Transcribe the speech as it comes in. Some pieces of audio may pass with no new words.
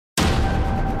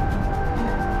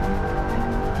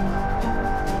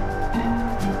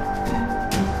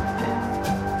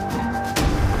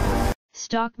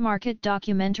Stock Market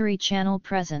Documentary Channel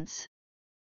presents.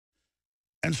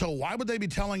 And so why would they be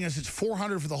telling us it's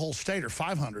 400 for the whole state or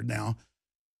 500 now?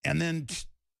 And then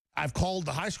I've called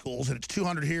the high schools and it's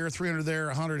 200 here, 300 there,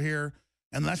 100 here.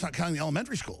 And that's not counting the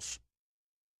elementary schools.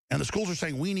 And the schools are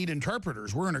saying, we need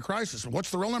interpreters. We're in a crisis. And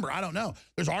what's the real number? I don't know.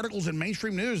 There's articles in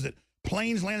mainstream news that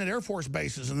planes land at Air Force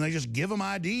bases and they just give them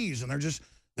IDs and they're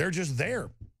just there.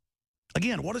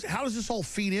 Again, how does this all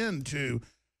feed into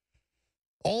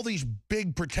all these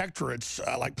big protectorates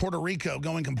like Puerto Rico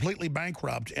going completely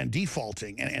bankrupt and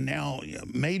defaulting, and now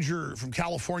major, from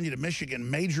California to Michigan,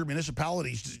 major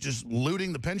municipalities just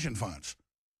looting the pension funds,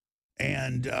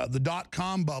 and the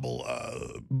dot-com bubble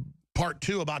part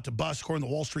 2 about to bust according to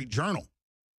the Wall Street Journal,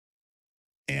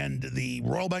 and the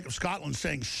Royal Bank of Scotland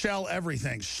saying sell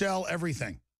everything, sell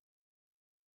everything.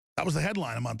 That was the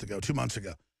headline a month ago, 2 months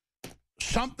ago.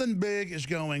 Something big is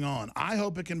going on. I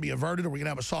hope it can be averted or we can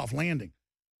have a soft landing.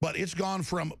 But it's gone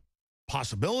from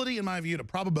possibility, in my view, to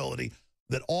probability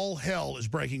that all hell is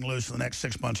breaking loose in the next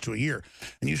 6 months to a year.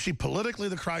 And you see politically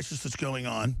the crisis that's going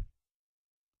on.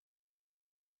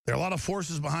 There are a lot of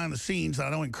forces behind the scenes that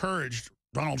I know encouraged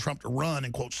Donald Trump to run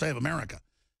and, quote, save America.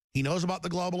 He knows about the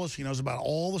globalists. He knows about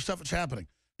all the stuff that's happening.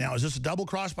 Now, is this a double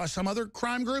cross by some other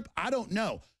crime group? I don't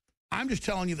know. I'm just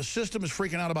telling you the system is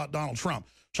freaking out about Donald Trump.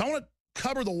 So I want to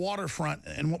cover the waterfront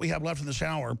and what we have left in this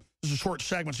hour. This is a short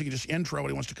segment, so you can just intro what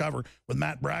he wants to cover with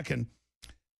Matt Bracken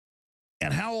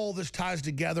and how all this ties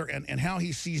together and how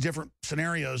he sees different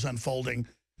scenarios unfolding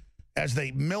as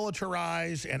they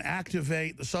militarize and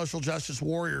activate the social justice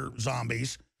warrior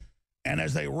zombies and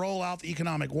as they roll out the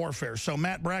economic warfare. So,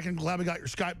 Matt Bracken, glad we got your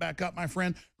Skype back up, my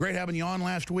friend. Great having you on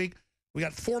last week. We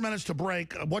got 4 minutes to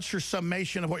break. What's your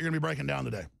summation of what you're going to be breaking down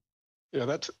today? Yeah,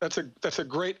 that's a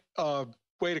great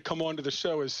way to come onto the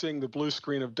show, is seeing the blue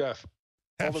screen of death.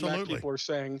 Absolutely. All the Mac people are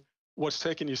saying, "What's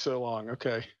taking you so long?"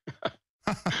 Okay,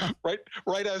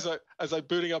 right as I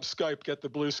booting up Skype, get the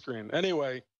blue screen.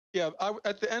 Anyway, yeah,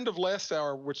 at the end of last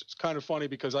hour, which is kind of funny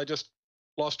because I just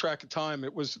lost track of time.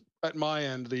 It was at my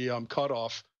end the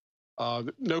cutoff.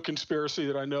 No conspiracy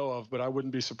that I know of, but I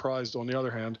wouldn't be surprised on the other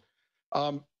hand.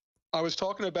 I was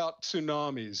talking about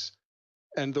tsunamis,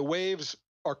 and the waves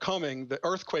are coming. The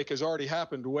earthquake has already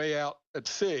happened way out at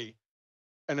sea.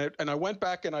 And I went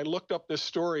back and I looked up this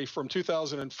story from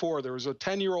 2004. There was a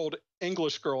 10-year-old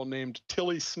English girl named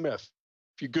Tilly Smith.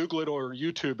 If you Google it or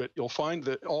YouTube it, you'll find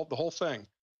the whole thing.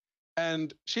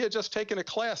 And she had just taken a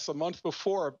class a month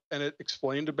before, and it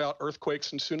explained about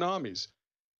earthquakes and tsunamis.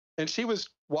 And she was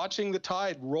watching the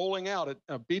tide rolling out at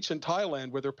a beach in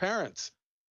Thailand with her parents.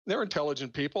 They're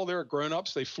intelligent people. They're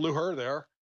grown-ups. They flew her there.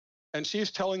 And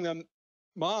she's telling them,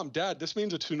 "Mom, Dad, this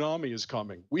means a tsunami is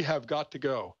coming. We have got to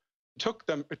go."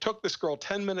 It took this girl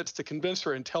 10 minutes to convince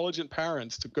her intelligent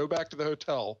parents to go back to the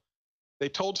hotel. They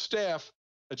told staff.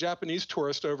 A Japanese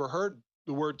tourist overheard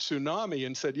the word tsunami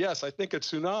and said, "Yes, I think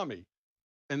it's tsunami."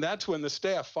 And that's when the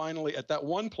staff finally at that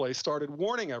one place started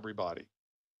warning everybody.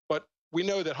 But we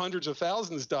know that hundreds of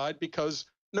thousands died because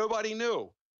nobody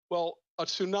knew. Well, a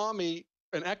tsunami,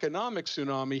 an economic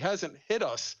tsunami, hasn't hit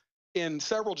us in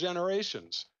several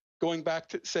generations, going back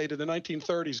to, say, to the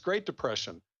 1930s Great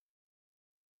Depression.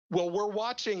 Well, we're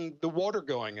watching the water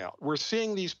going out. We're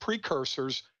seeing these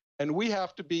precursors, and we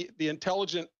have to be the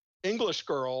intelligent English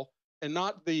girl and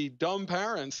not the dumb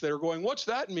parents that are going, "What's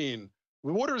that mean?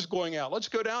 The water's going out. Let's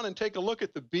go down and take a look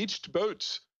at the beached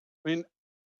boats." I mean,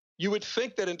 you would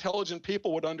think that intelligent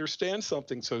people would understand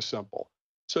something so simple.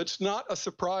 So it's not a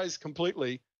surprise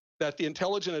completely that the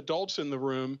intelligent adults in the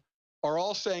room are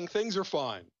all saying things are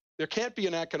fine. There can't be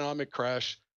an economic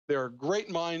crash. There are great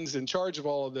minds in charge of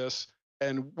all of this,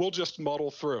 and we'll just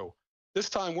muddle through. This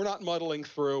time, we're not muddling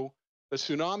through. The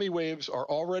tsunami waves are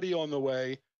already on the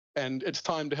way, and it's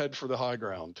time to head for the high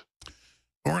ground.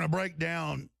 We're going to break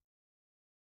down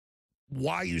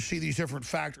why you see these different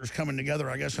factors coming together,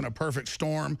 I guess, in a perfect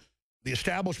storm. The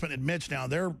establishment admits now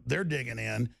they're digging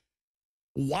in.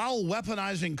 While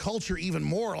weaponizing culture even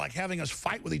more, like having us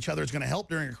fight with each other is going to help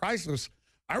during a crisis,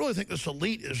 I really think this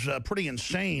elite is pretty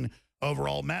insane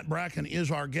overall. Matt Bracken is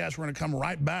our guest. We're going to come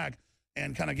right back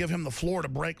and kind of give him the floor to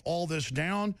break all this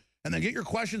down. And then get your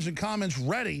questions and comments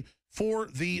ready for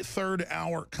the third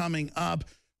hour coming up.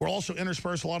 We'll also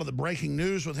intersperse a lot of the breaking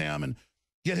news with him and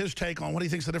get his take on what he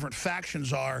thinks the different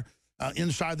factions are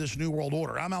inside this new world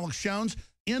order. I'm Alex Jones.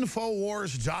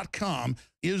 Infowars.com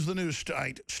is the news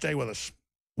site. Stay with us.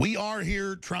 We are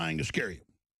here trying to scare you.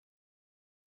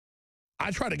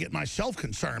 I try to get myself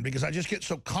concerned because I just get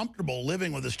so comfortable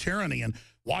living with this tyranny and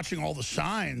watching all the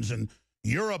signs and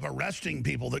Europe arresting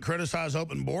people that criticize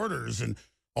open borders and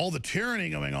all the tyranny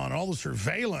going on, all the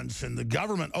surveillance and the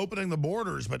government opening the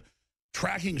borders, but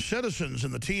tracking citizens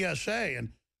and the TSA and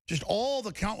just all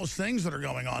the countless things that are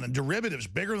going on and derivatives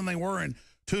bigger than they were in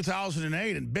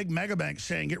 2008 and big mega banks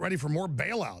saying get ready for more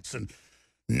bailouts and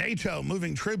NATO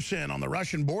moving troops in on the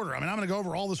Russian border. I mean, I'm going to go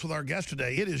over all this with our guest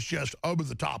today. It is just over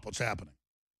the top what's happening.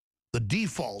 The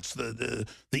defaults, the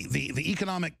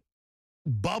economic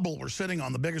bubble we're sitting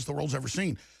on, the biggest the world's ever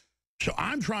seen. So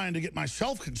I'm trying to get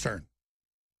myself concerned.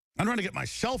 I'm trying to get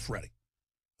myself ready.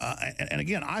 And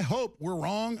again, I hope we're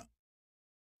wrong.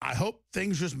 I hope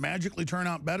things just magically turn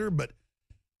out better, but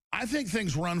I think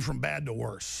things run from bad to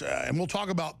worse. And we'll talk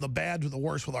about the bad to the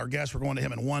worse with our guest. We're going to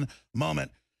him in one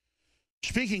moment.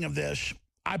 Speaking of this,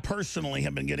 I personally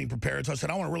have been getting prepared. So I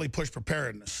said, I want to really push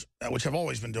preparedness, which I've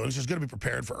always been doing. It's just going to be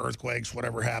prepared for earthquakes,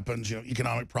 whatever happens, you know,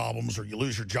 economic problems, or you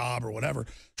lose your job or whatever.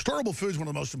 Storable food is one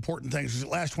of the most important things. Because the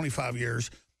last 25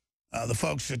 years, the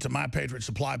folks at My Patriot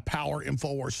Supply, Power,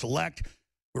 InfoWars Select,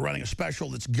 we're running a special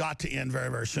that's got to end very,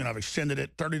 very soon. I've extended it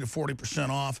 30 to 40%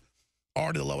 off.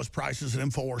 Already the lowest prices at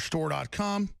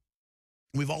InfoWarsStore.com.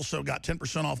 We've also got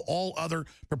 10% off all other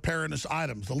preparedness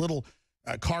items. The little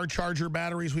car charger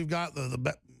batteries we've got,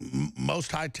 the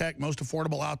most high-tech, most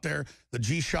affordable out there, the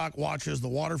G-Shock watches, the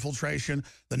water filtration,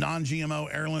 the non-GMO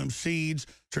heirloom seeds,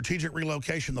 strategic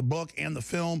relocation, the book and the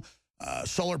film,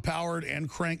 solar-powered and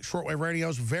crank shortwave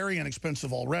radios, very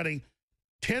inexpensive already.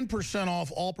 10%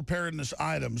 off all preparedness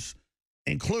items,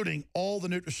 including all the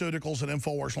nutraceuticals at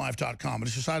InfoWarsLife.com. I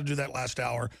just decided to do that last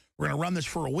hour. We're going to run this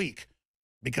for a week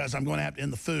because I'm going to have to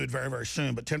end the food very, very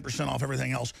soon, but 10% off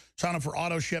everything else. Sign up for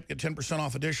auto ship, get 10%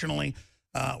 off additionally.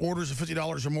 Orders of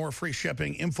 $50 or more, free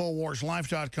shipping.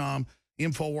 InfoWarsLife.com,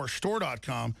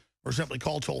 InfoWarsStore.com, or simply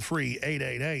call toll-free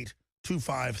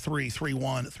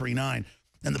 888-253-3139.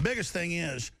 And the biggest thing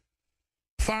is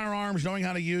firearms, knowing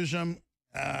how to use them,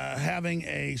 having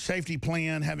a safety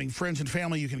plan, having friends and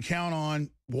family you can count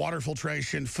on, water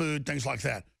filtration, food, things like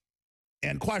that.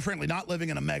 And quite frankly, not living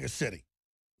in a mega city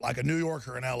like a New York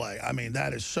or an LA. I mean,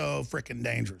 that is so freaking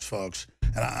dangerous, folks.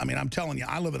 And I mean, I'm telling you,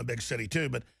 I live in a big city too,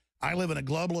 but I live in a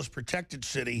globalist protected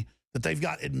city that they've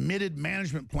got admitted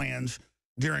management plans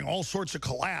during all sorts of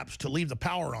collapse to leave the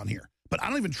power on here. But I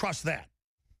don't even trust that.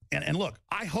 And look,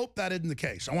 I hope that isn't the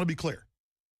case. I want to be clear.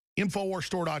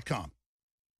 InfoWarsStore.com.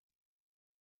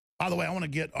 By the way, I want to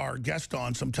get our guest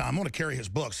on sometime. I want to carry his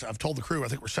books. I've told the crew, I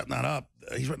think we're setting that up.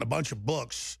 He's written a bunch of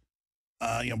books,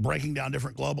 breaking down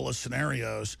different globalist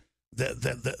scenarios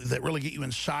that really get you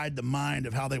inside the mind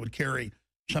of how they would carry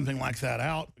something like that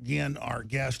out. Again, our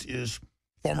guest is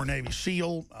former Navy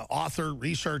SEAL, author,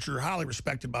 researcher, highly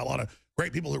respected by a lot of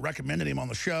great people who recommended him on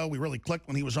the show. We really clicked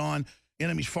when he was on,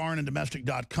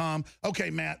 enemiesforeignanddomestic.com. Okay,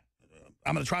 Matt,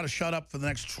 I'm going to try to shut up for the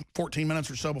next 14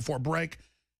 minutes or so before break.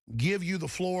 Give you the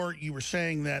floor. You were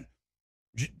saying that,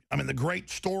 I mean, the great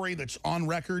story that's on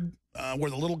record where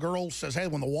the little girl says, hey,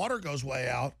 when the water goes way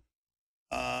out,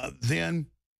 then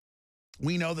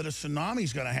we know that a tsunami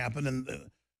is going to happen. And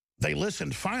they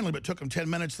listened finally, but it took them 10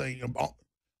 minutes. They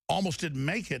almost didn't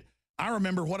make it. I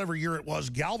remember whatever year it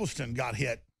was, Galveston got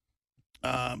hit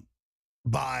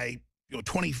by a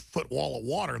 20-foot wall of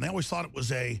water. And they always thought it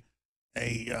was a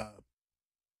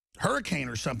hurricane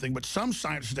or something, but some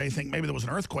scientists today think maybe there was an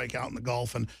earthquake out in the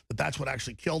Gulf and that's what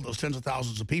actually killed those tens of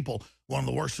thousands of people, one of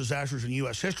the worst disasters in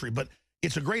U.S. history. But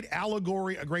it's a great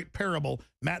allegory, a great parable.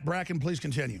 Matt Bracken, please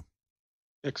continue.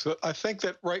 I think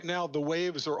that right now the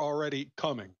waves are already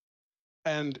coming.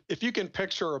 And if you can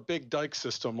picture a big dike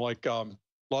system like New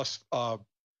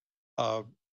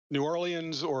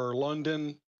Orleans or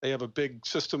London, they have a big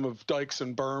system of dikes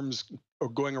and berms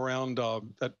going around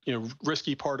that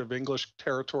risky part of English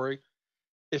territory.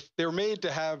 If they're made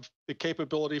to have the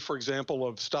capability, for example,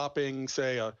 of stopping,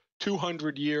 say, a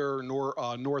 200-year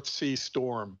North Sea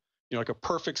storm, like a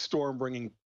perfect storm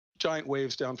bringing giant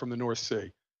waves down from the North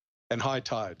Sea and high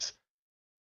tides.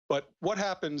 But what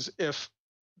happens if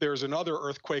there's another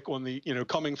earthquake on the,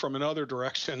 coming from another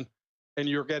direction and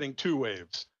you're getting two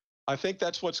waves? I think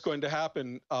that's what's going to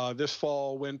happen this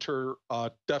fall, winter,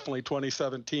 definitely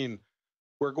 2017.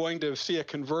 We're going to see a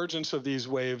convergence of these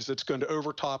waves that's going to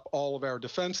overtop all of our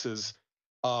defenses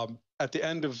at the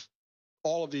end of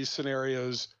all of these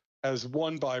scenarios. As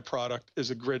one byproduct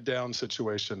is a grid down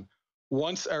situation.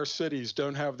 Once our cities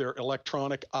don't have their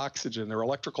electronic oxygen, their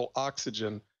electrical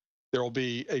oxygen, there will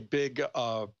be a big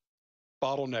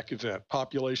bottleneck event,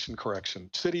 population correction.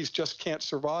 Cities just can't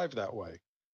survive that way.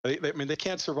 They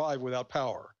can't survive without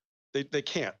power. They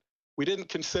can't. We didn't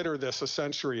consider this a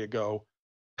century ago.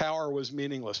 Power was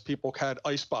meaningless. People had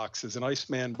ice boxes. An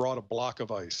Iceman brought a block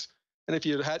of ice. And if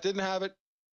you didn't have it,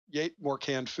 you ate more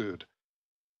canned food.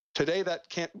 Today, that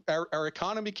can't. Our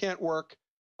economy can't work.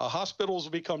 Hospitals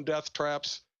will become death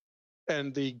traps,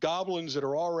 and the goblins that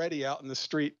are already out in the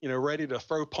street, ready to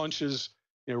throw punches,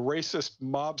 racist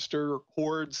mobster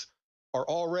hordes are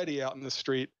already out in the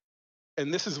street.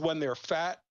 And this is when they're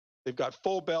fat, they've got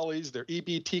full bellies, their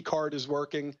EBT card is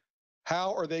working.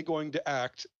 How are they going to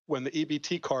act when the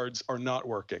EBT cards are not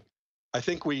working? I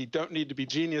think we don't need to be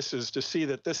geniuses to see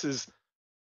that this is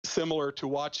similar to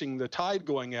watching the tide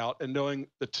going out and knowing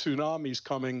the tsunami's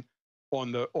coming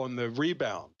on the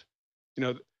rebound.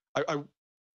 I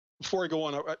before I go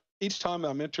on, each time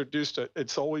I'm introduced,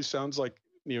 it always sounds like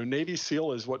Navy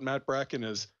SEAL is what Matt Bracken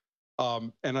is,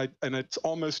 and it's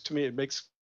almost, to me, it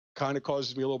kind of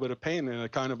causes me a little bit of pain,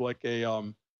 and kind of like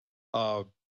I'm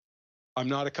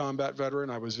not a combat veteran.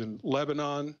 I was in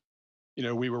Lebanon.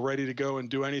 We were ready to go and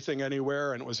do anything,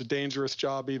 anywhere, and it was a dangerous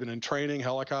job, even in training.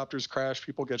 Helicopters crash,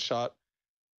 people get shot,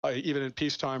 even in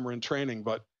peacetime or in training.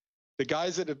 But the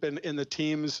guys that have been in the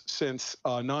teams since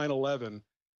 9/11,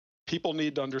 people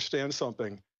need to understand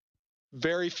something.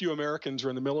 Very few Americans are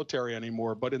in the military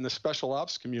anymore, but in the special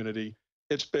ops community,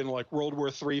 it's been like World War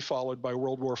III followed by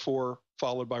World War IV,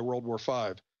 followed by World War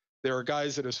V. There are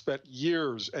guys that have spent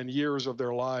years and years of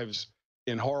their lives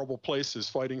in horrible places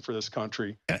fighting for this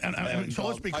country. And so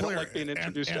let's be clear. I don't like being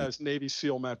introduced as Navy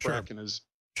SEAL Matt Bracken is.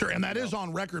 Sure, and that is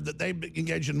on record that they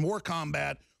engage in more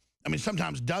combat. I mean,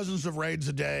 sometimes dozens of raids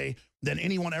a day than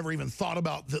anyone ever even thought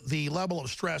about. The level of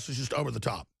stress is just over the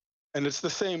top. And it's the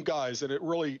same guys, and it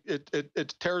really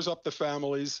it tears up the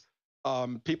families.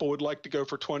 People would like to go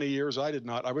for 20 years. I did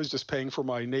not. I was just paying for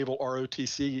my Naval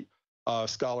ROTC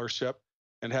scholarship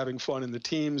and having fun in the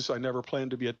teams. I never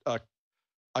planned to be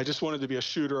I just wanted to be a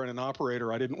shooter and an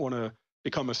operator. I didn't want to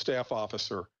become a staff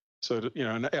officer. So,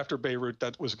 and after Beirut,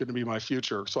 that was going to be my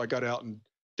future. So I got out and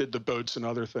did the boats and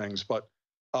other things. But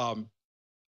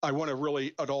I want to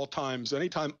really, at all times,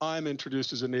 anytime I'm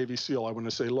introduced as a Navy SEAL, I want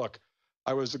to say, look,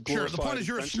 I was a glorified. Sure, the point is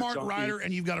you're a smart writer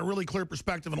and you've got a really clear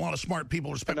perspective, and a lot of smart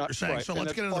people respect what you're saying. Right. So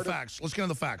let's get into the facts. Let's get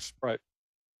into the facts. Right.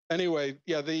 Anyway,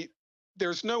 yeah,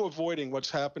 there's no avoiding what's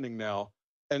happening now.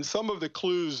 And some of the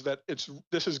clues that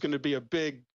this is going to be a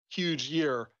big, huge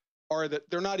year are that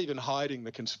they're not even hiding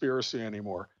the conspiracy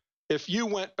anymore. If you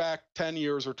went back 10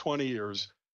 years or 20 years,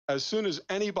 as soon as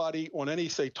anybody on any,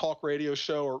 say, talk radio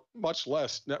show, or much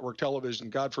less network television,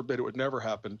 God forbid it would never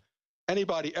happen,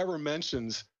 anybody ever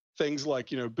mentions things like,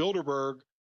 Bilderberg,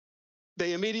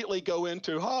 they immediately go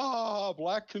into,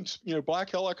 black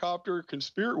helicopter,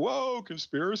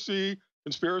 conspiracy.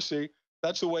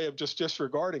 That's a way of just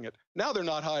disregarding it. Now they're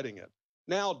not hiding it.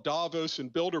 Now Davos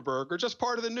and Bilderberg are just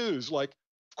part of the news. Like,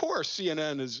 of course,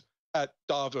 CNN is at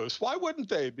Davos. Why wouldn't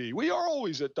they be? We are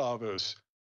always at Davos.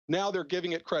 Now they're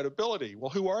giving it credibility.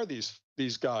 Well, who are these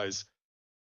guys?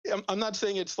 I'm not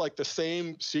saying it's like the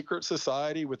same secret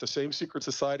society with the same secret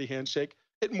society handshake.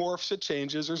 It morphs, it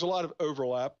changes. There's a lot of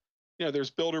overlap.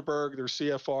 There's Bilderberg, there's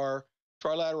CFR,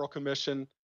 Trilateral Commission.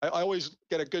 I always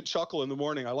get a good chuckle in the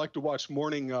morning. I like to watch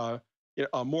Morning Joe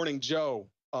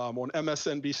on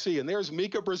MSNBC, and there's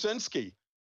Mika Brzezinski.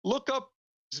 Look up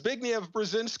Zbigniew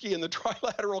Brzezinski and the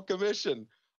Trilateral Commission.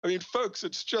 I mean, folks,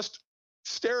 it's just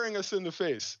staring us in the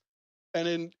face.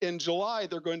 And in July,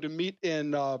 they're going to meet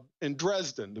in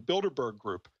Dresden, the Bilderberg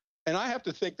group. And I have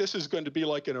to think this is going to be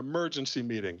like an emergency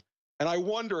meeting. And I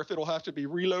wonder if it'll have to be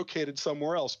relocated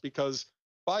somewhere else, because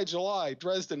by July,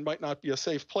 Dresden might not be a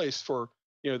safe place for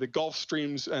the Gulf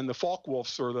Streams and the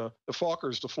Focke-Wulfs or the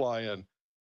Fokkers to fly in.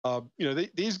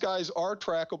 These guys are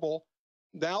trackable.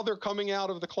 Now they're coming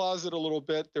out of the closet a little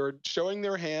bit. They're showing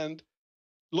their hand.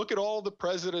 Look at all the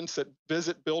presidents that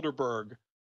visit Bilderberg.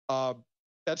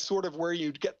 That's sort of where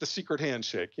you get the secret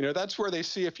handshake. That's where they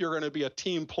see if you're going to be a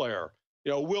team player,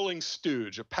 a willing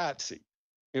stooge, a patsy.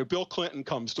 Bill Clinton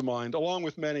comes to mind, along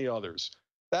with many others.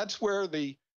 That's where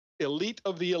the elite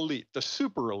of the elite, the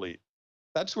super elite,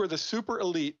 that's where the super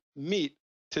elite meet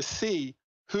to see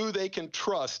who they can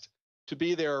trust to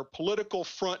be their political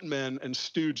frontmen and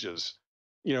stooges.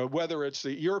 Whether it's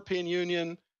the European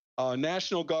Union,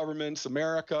 national governments,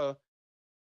 America,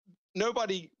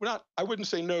 I wouldn't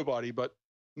say nobody, but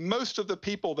most of the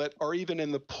people that are even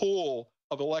in the pool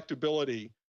of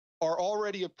electability are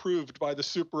already approved by the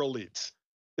super elites.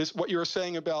 What you were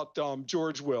saying about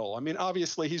George Will. I mean,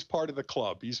 obviously, he's part of the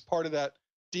club. He's part of that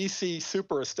DC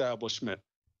super establishment.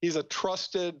 He's a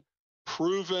trusted,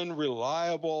 proven,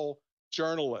 reliable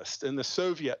journalist in the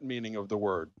Soviet meaning of the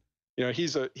word.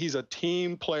 He's a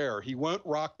team player. He won't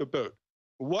rock the boat.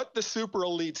 What the super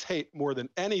elites hate more than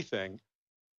anything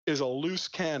is a loose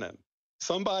cannon,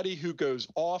 somebody who goes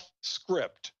off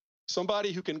script,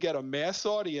 somebody who can get a mass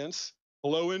audience,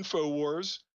 hello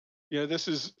InfoWars, This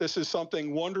is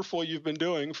something wonderful you've been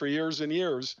doing for years and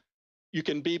years. You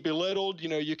can be belittled,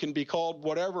 you can be called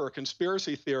whatever, a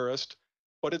conspiracy theorist,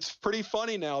 but it's pretty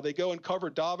funny now. They go and cover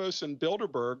Davos and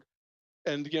Bilderberg,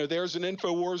 and there's an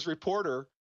InfoWars reporter.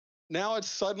 Now it's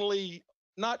suddenly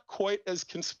not quite as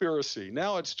conspiracy.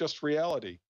 Now it's just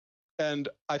reality. And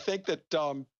I think that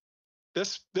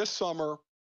this summer,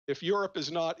 if Europe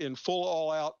is not in full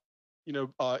all-out,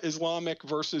 Islamic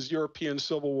versus European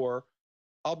civil war,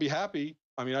 I'll be happy.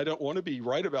 I mean, I don't want to be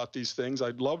right about these things.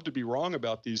 I'd love to be wrong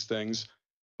about these things.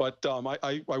 But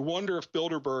I wonder if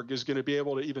Bilderberg is going to be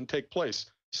able to even take place.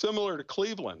 Similar to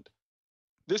Cleveland.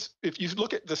 If you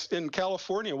look at this in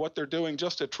California, what they're doing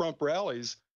just at Trump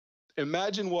rallies,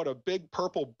 imagine what a big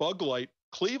purple bug light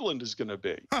Cleveland is going to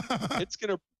be. It's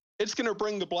going to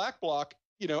bring the black bloc,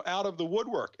 out of the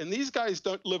woodwork. And these guys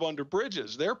don't live under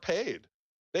bridges. They're paid.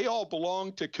 They all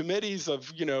belong to committees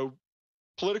of,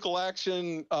 political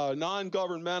action,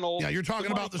 non-governmental. Yeah, you're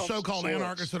talking about the so-called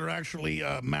anarchists that are actually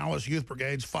Maoist youth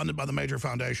brigades funded by the major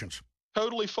foundations.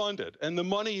 Totally funded. And the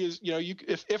money is,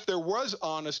 if there was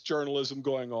honest journalism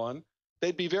going on,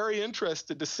 they'd be very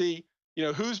interested to see,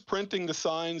 who's printing the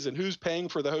signs and who's paying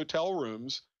for the hotel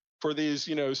rooms for these,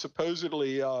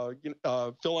 supposedly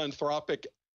philanthropic,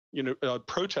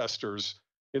 protesters.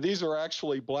 These are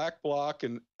actually Black Bloc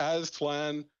and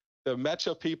Aztlan, the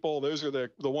Mecha people. Those are the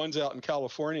ones out in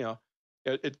California.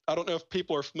 I don't know if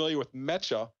people are familiar with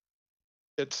Mecha.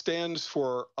 It stands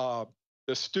for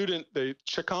the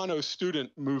Chicano student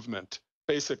movement,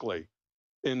 basically,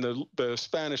 in the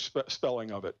Spanish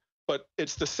spelling of it. But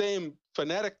it's the same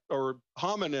phonetic or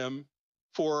homonym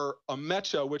for a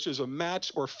mecha, which is a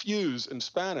match or fuse in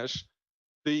Spanish.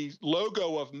 The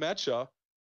logo of Mecha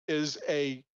is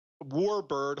a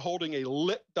warbird holding a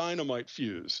lit dynamite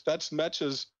fuse. That's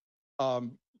Mecha's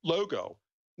logo.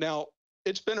 Now,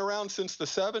 it's been around since the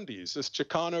 70s, this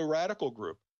Chicano radical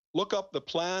group. Look up the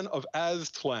Plan of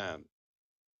Aztlan.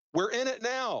 We're in it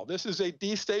now. This is a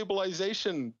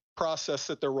destabilization process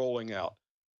that they're rolling out.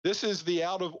 This is the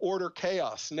out of order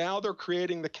chaos. Now they're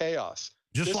creating the chaos.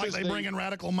 Just like they bring in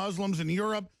radical Muslims in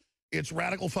Europe, it's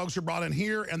radical folks are brought in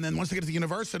here, and then once they get to the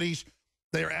universities,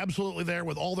 they are absolutely there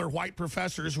with all their white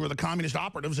professors who are the communist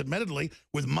operatives, admittedly,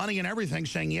 with money and everything,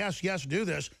 saying, yes, yes, do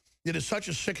this. It is such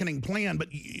a sickening plan. But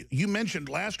you mentioned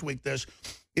last week this.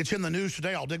 It's in the news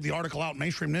today. I'll dig the article out in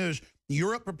mainstream news.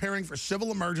 Europe preparing for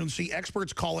civil emergency.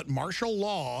 Experts call it martial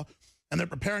law, and they're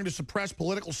preparing to suppress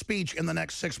political speech in the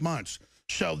next 6 months.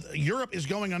 So Europe is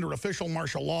going under official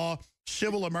martial law,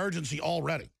 civil emergency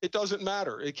already. It doesn't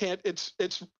matter. It can't. It's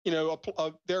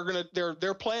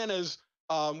their plan is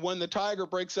when the tiger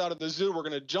breaks out of the zoo, we're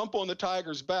going to jump on the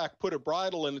tiger's back, put a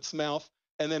bridle in its mouth,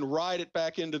 and then ride it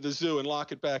back into the zoo and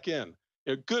lock it back in.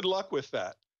 Good luck with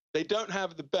that. They don't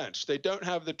have the bench. They don't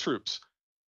have the troops.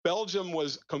 Belgium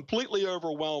was completely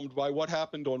overwhelmed by what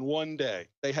happened on one day.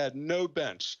 They had no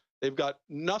bench. They've got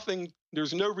nothing.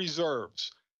 There's no reserves.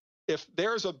 If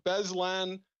there's a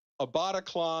Beslan, a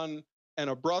Bataclan, and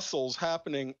a Brussels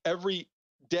happening every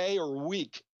day or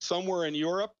week somewhere in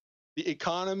Europe, the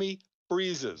economy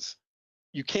freezes.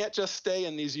 You can't just stay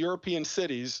in these European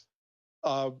cities,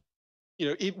 even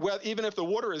if the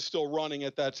water is still running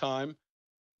at that time,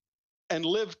 and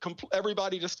live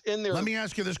everybody just in there. Let me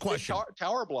ask you this question.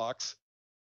 Tower blocks.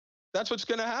 That's what's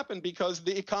going to happen because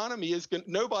the economy is going.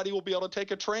 Nobody will be able to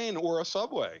take a train or a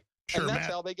subway. Sure, and that's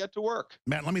Matt, how they get to work.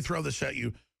 Matt, let me throw this at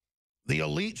you. The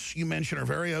elites you mentioned are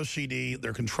very OCD.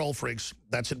 They're control freaks.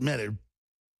 That's admitted.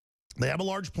 They have a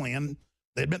large plan.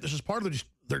 They admit this is part of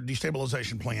their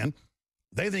destabilization plan.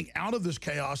 They think out of this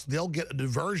chaos, they'll get a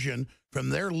diversion from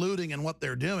their looting and what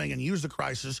they're doing and use the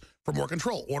crisis for more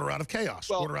control. Order out of chaos.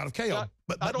 Well, order out of chaos.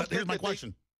 But here's my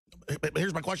question.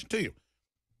 Here's my question to you.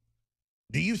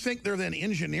 Do you think they're then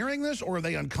engineering this, or are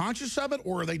they unconscious of it,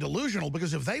 or are they delusional?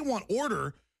 Because if they want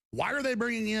order, why are they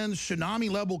bringing in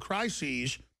tsunami-level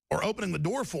crises or opening the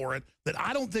door for it that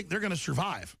I don't think they're going to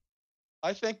survive?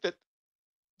 I think that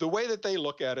the way that they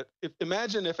look at it,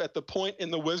 imagine if at the point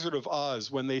in The Wizard of Oz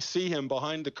when they see him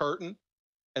behind the curtain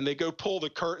and they go pull the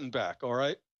curtain back, all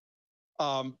right?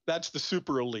 That's the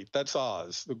super elite. That's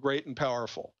Oz, the great and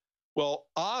powerful. Well,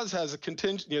 Oz has a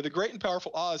the great and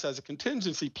powerful Oz has a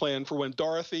contingency plan for when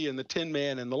Dorothy and the Tin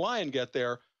Man and the Lion get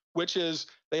there, which is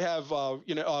they have,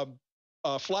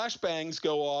 flashbangs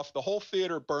go off, the whole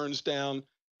theater burns down,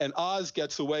 and Oz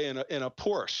gets away in a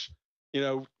Porsche,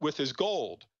 with his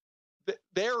gold.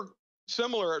 They're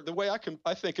similar. The way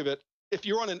I think of it, if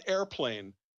you're on an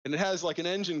airplane and it has like an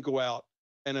engine go out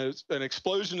and an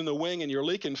explosion in the wing and you're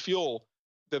leaking fuel,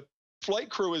 the flight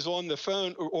crew is on the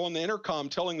phone or on the intercom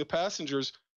telling the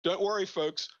passengers, don't worry,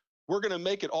 folks, we're going to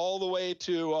make it all the way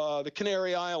to the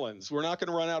Canary Islands. We're not going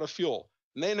to run out of fuel.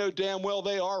 And they know damn well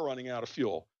they are running out of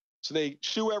fuel. So they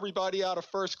shoo everybody out of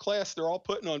first class. They're all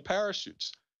putting on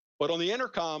parachutes. But on the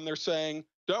intercom, they're saying,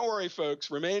 don't worry, folks,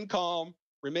 remain calm,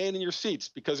 remain in your seats,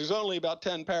 because there's only about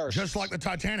 10 parachutes. Just like the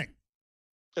Titanic.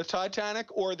 The Titanic,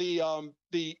 or the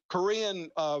Korean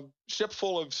ship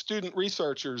full of student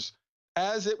researchers,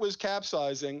 as it was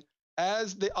capsizing,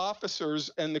 as the officers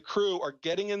and the crew are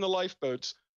getting in the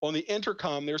lifeboats, on the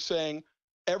intercom, they're saying,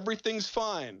 everything's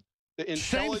fine. The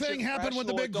same thing happened with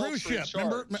the big cruise ship.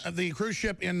 Remember the cruise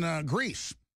ship in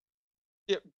Greece?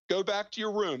 Yeah, go back to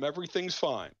your room. Everything's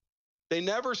fine. They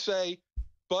never say,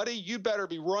 buddy, you better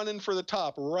be running for the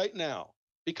top right now,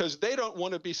 because they don't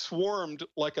want to be swarmed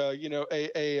like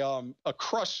a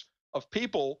crush of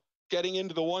people getting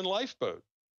into the one lifeboat.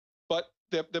 But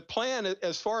the plan,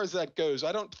 as far as that goes,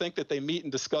 I don't think that they meet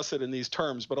and discuss it in these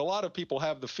terms, but a lot of people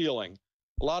have the feeling,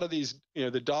 a lot of these, the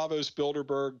Davos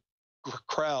Bilderberg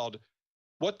crowd,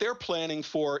 what they're planning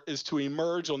for is to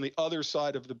emerge on the other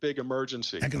side of the big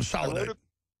emergency. And consolidate.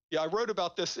 I wrote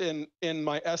about this in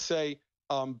my essay,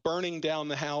 Burning Down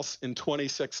the House in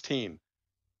 2016.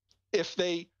 If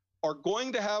they are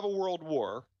going to have a world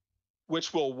war,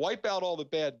 which will wipe out all the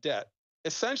bad debt,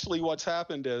 essentially what's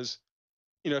happened is,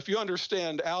 if you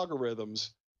understand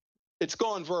algorithms, it's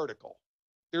gone vertical.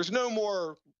 There's no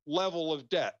more level of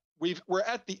debt. We're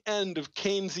at the end of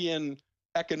Keynesian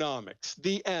economics,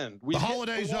 the end. The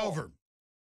holiday's over.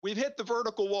 We've hit the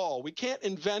vertical wall. We can't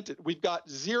invent it. We've got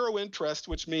zero interest,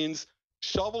 which means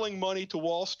shoveling money to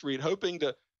Wall Street,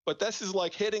 but this is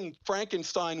like hitting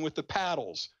Frankenstein with the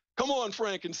paddles. Come on,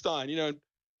 Frankenstein,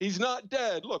 he's not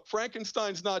dead. Look,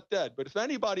 Frankenstein's not dead. But if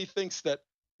anybody thinks that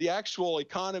the actual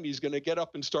economy is going to get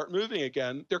up and start moving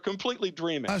again, they're completely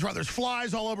dreaming. That's right. There's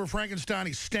flies all over Frankenstein.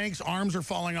 He stinks. Arms are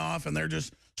falling off. And they're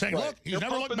just saying, look, he's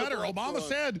never looked better. Obama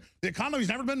said the economy's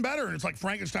never been better. And it's like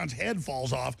Frankenstein's head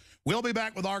falls off. We'll be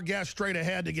back with our guests straight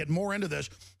ahead to get more into this,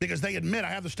 because they admit, I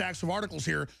have the stacks of articles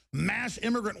here, mass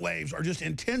immigrant waves are just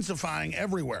intensifying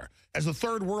everywhere as the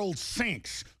third world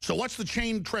sinks. So what's the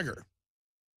chain trigger?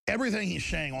 Everything he's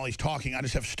saying while he's talking, I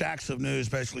just have stacks of news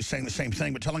basically saying the same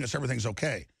thing, but telling us everything's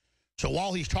okay. So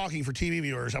while he's talking, for TV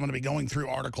viewers, I'm going to be going through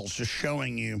articles just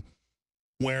showing you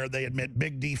where they admit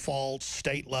big defaults,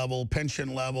 state level,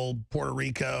 pension level, Puerto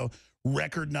Rico,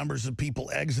 record numbers of people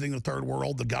exiting the third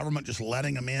world, the government just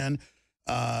letting them in,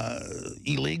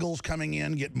 illegals coming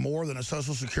in get more than a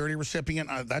Social Security recipient.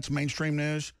 That's mainstream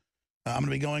news. I'm going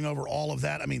to be going over all of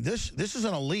that. I mean, this is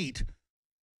an elite.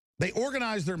 They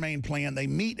organize their main plan. They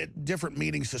meet at different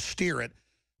meetings to steer it.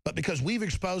 But because we've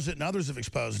exposed it and others have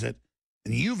exposed it,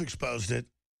 and you've exposed it,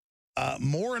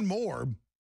 more and more,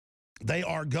 they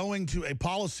are going to a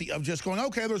policy of just going,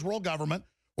 okay, there's world government.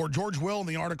 Or George Will, in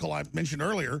the article I mentioned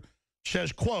earlier,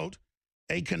 says, quote,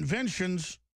 a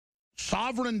convention's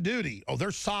sovereign duty. Oh, they're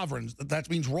sovereigns. That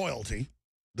means royalty.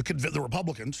 The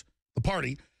Republicans, the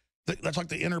party. That's like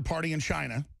the inner party in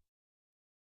China.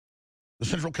 The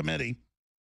Central Committee.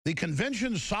 The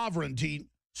convention's sovereign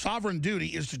duty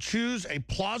is to choose a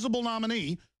plausible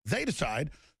nominee, they decide,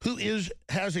 who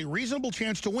has a reasonable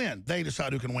chance to win. They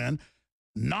decide who can win.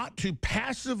 Not to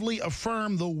passively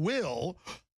affirm the will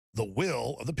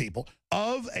of the people,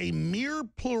 of a mere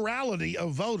plurality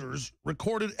of voters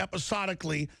recorded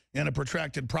episodically in a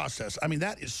protracted process. I mean,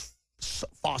 that is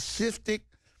falsific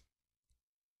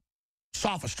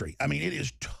sophistry. I mean, it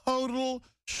is total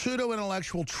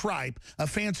pseudo-intellectual tripe, a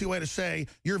fancy way to say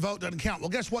your vote doesn't count. Well,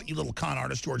 guess what, you little con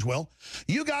artist, George Will?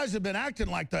 You guys have been acting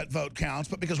like that vote counts,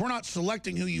 but because we're not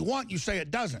selecting who you want, you say it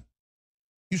doesn't.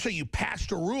 You say you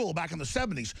passed a rule back in the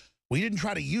 70s. We didn't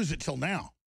try to use it till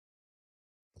now.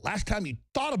 The last time you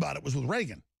thought about it was with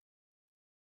Reagan.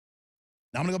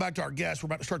 Now I'm going to go back to our guests. We're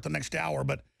about to start the next hour,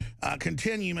 but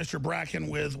continue, Mr. Bracken,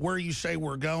 with where you say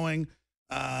we're going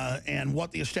and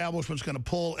what the establishment's going to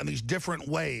pull and these different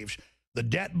waves. The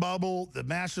debt bubble, the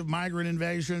massive migrant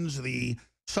invasions, the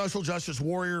social justice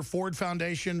warrior, Ford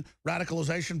Foundation,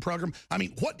 radicalization program. I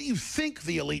mean, what do you think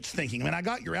the elite's thinking? I mean, I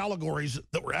got your allegories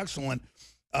that were excellent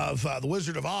of the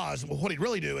Wizard of Oz. Well, what he'd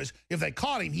really do is, if they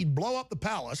caught him, he'd blow up the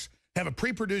palace, have a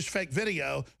pre-produced fake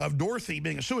video of Dorothy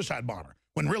being a suicide bomber,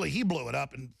 when really he blew it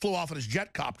up and flew off in his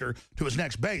jet copter to his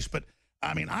next base. But,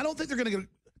 I mean, I don't think they're going to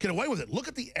get away with it. Look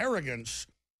at the arrogance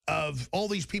of all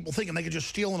these people thinking they could just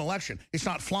steal an election. It's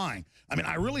not flying. I mean,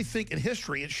 I really think in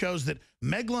history it shows that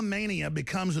megalomania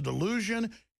becomes a delusion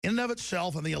in and of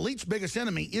itself, and the elite's biggest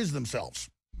enemy is themselves.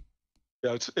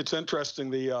 Yeah, it's interesting,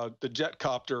 the jet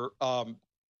copter.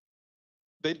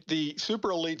 The super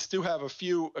elites do have a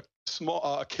few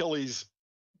small Achilles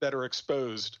that are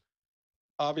exposed.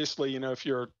 obviously, if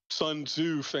you're a Sun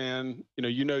Tzu fan,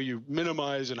 you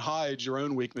minimize and hide your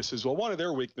own weaknesses. Well, one of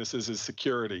their weaknesses is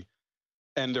security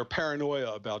and their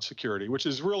paranoia about security, which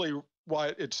is really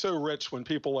why it's so rich when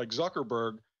people like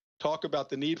Zuckerberg talk about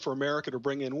the need for America to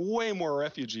bring in way more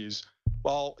refugees.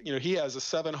 While he has a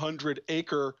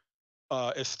 700-acre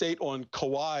estate on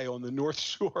Kauai on the North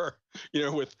Shore,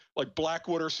 with like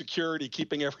Blackwater security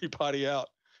keeping everybody out.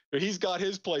 He's got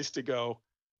his place to go,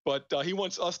 but he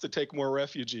wants us to take more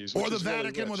refugees. Or the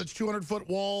Vatican with its 200-foot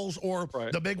walls, or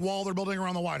the big wall they're building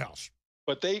around the White House.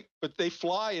 But they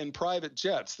fly in private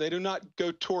jets. They do not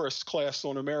go tourist class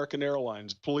on American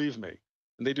Airlines, believe me.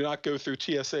 And they do not go through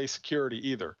TSA security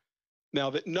either. Now,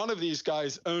 that none of these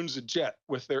guys owns a jet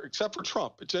except for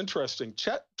Trump. It's interesting.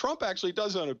 Trump actually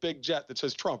does own a big jet that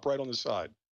says Trump right on the side.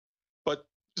 But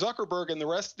Zuckerberg and the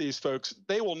rest of these folks,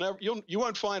 they will never, you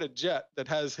won't find a jet that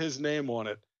has his name on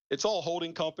it. It's all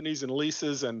holding companies and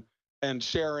leases and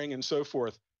sharing and so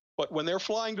forth. But when they're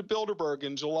flying to Bilderberg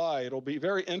in July, it'll be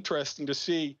very interesting to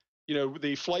see,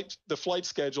 the flight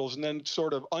schedules, and then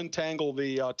sort of untangle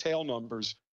the tail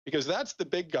numbers, because that's the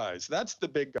big guys. That's the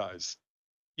big guys.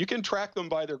 You can track them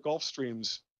by their Gulf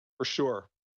Streams for sure.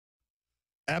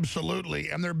 Absolutely.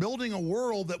 And they're building a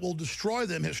world that will destroy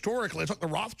them historically. It's like the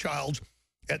Rothschilds,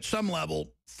 at some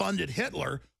level, funded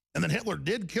Hitler, and then Hitler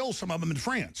did kill some of them in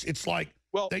France. It's like,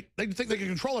 well, they think they can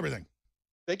control everything.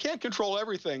 They can't control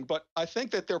everything, but I think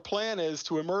that their plan is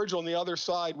to emerge on the other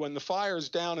side when the fire's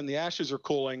down and the ashes are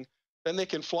cooling. Then they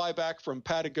can fly back from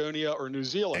Patagonia or New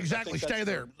Zealand. Exactly. Stay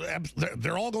there.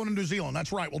 They're all going to New Zealand.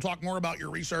 That's right. We'll talk more about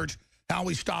your research, how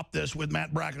we stop this, with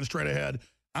Matt Bracken straight ahead.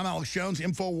 I'm Alex Jones,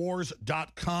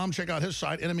 Infowars.com. Check out his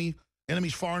site,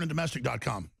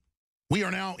 enemiesforeignanddomestic.com. We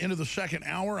are now into the second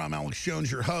hour. I'm Alex Jones,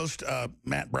 your host,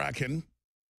 Matt Bracken.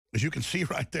 As you can see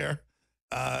right there,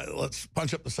 let's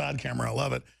punch up the side camera. I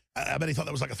love it. I bet he thought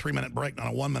that was like a 3-minute break, not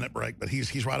a 1-minute break, but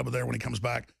he's right over there. When he comes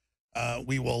back,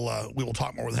 we will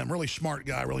talk more with him. Really smart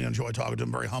guy. Really enjoy talking to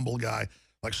him. Very humble guy,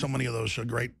 like so many of those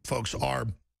great folks are.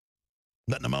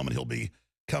 But in a moment, he'll be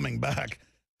coming back.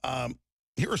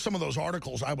 Here are some of those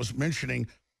articles I was mentioning.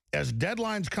 As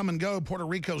deadlines come and go, Puerto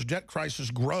Rico's debt crisis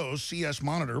grows. CS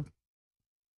Monitor.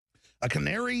 A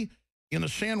canary in the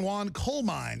San Juan coal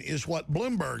mine is what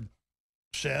Bloomberg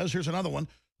says. Here's another one.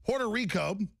 Puerto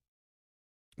Rico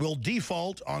will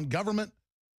default on government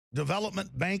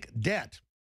development bank debt.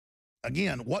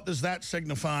 Again, what does that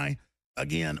signify?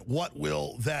 Again, what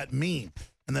will that mean?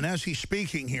 And then as he's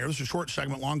speaking here, this is a short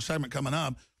segment, long segment coming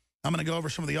up, I'm going to go over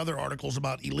some of the other articles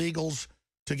about illegals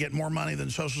to get more money than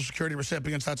Social Security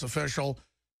recipients. That's official.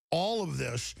 All of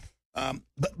this.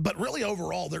 But really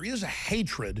overall, there is a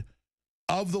hatred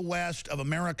of the West, of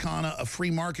Americana, of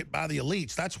free market by the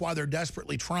elites. That's why they're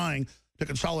desperately trying to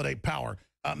consolidate power.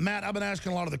 Matt, I've been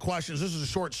asking a lot of the questions. This is a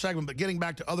short segment, but getting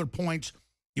back to other points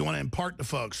you want to impart to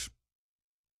folks.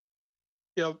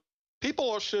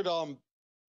 People should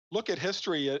look at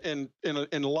history in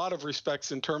a lot of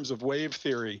respects in terms of wave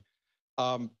theory.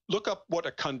 Look up what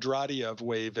a Kondratiev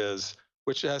wave is,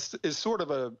 which is sort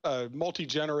of a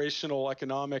multi-generational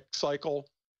economic cycle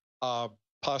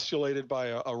postulated by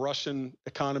a Russian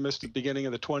economist at the beginning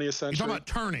of the 20th century. You're talking about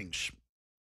turnings.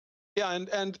 Yeah,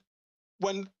 and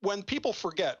when people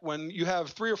forget, when you have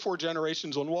 3 or 4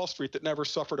 generations on Wall Street that never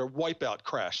suffered a wipeout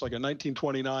crash, like a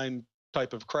 1929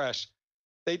 type of crash,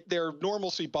 their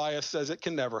normalcy bias says it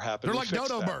can never happen. They're like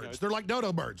dodo birds. They're like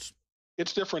dodo birds.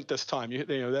 It's different this time.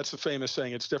 That's the famous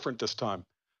saying. It's different this time.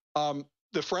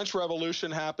 The French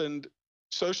Revolution happened.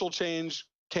 Social change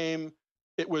came.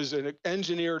 It was an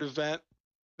engineered event.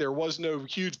 There was no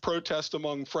huge protest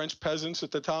among French peasants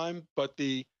at the time, but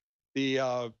the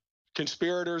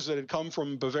conspirators that had come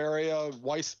from Bavaria,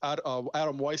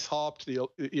 Adam Weishaupt, the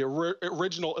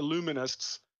original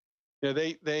Illuminists,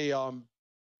 they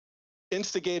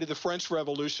instigated the French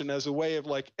Revolution as a way of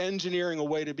engineering a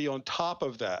way to be on top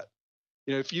of that.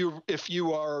 If you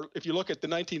look at the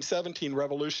 1917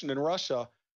 revolution in Russia,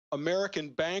 American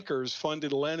bankers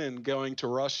funded Lenin going to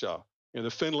Russia, the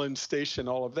Finland station,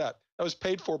 all of that. That was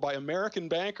paid for by American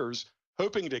bankers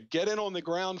hoping to get in on the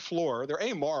ground floor. They're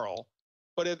amoral,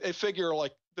 but a figure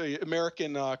like the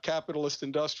American capitalist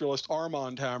industrialist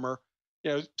Armand Hammer,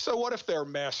 so what if they're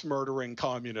mass murdering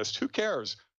communists? Who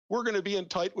cares? We're going to be in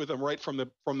tight with them right from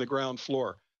the ground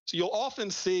floor. So you'll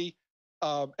often see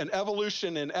an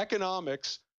evolution in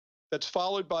economics that's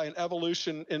followed by an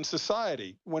evolution in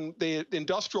society. When the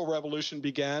Industrial Revolution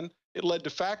began, it led to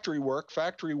factory work.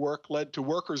 Factory work led to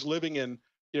workers living in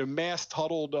massed,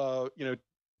 huddled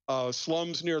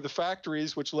slums near the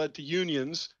factories, which led to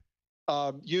unions.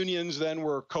 Unions then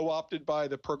were co-opted by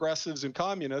the progressives and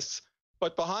communists.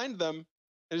 But behind them,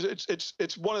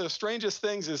 It's one of the strangest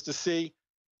things is to see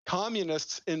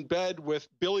communists in bed with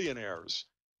billionaires,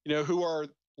 who are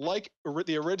like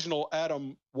the original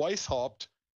Adam Weishaupt.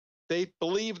 They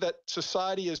believe that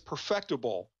society is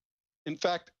perfectible. In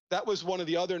fact, that was one of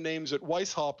the other names that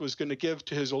Weishaupt was going to give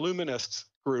to his Illuminists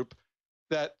group,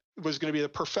 that was going to be the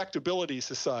Perfectibility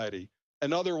Society.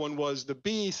 Another one was the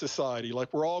Bee Society,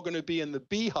 like we're all going to be in the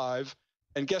beehive,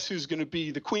 and guess who's going to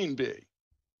be the queen bee?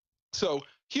 So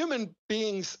human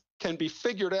beings can be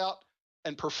figured out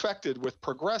and perfected with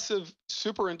progressive,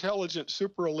 super intelligent,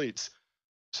 super elites.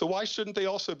 So why shouldn't they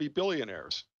also be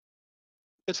billionaires?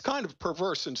 It's kind of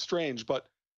perverse and strange, but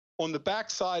on the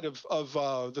backside of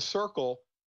the circle,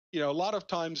 a lot of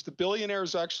times the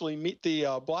billionaires actually meet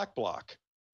the black bloc.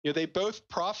 They both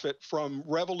profit from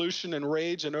revolution and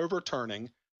rage and overturning.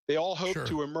 They all hope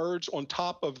to emerge on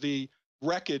top of the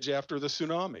wreckage after the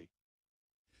tsunami.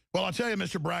 Well, I'll tell you,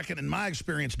 Mr. Bracken, in my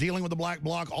experience dealing with the black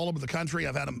bloc all over the country,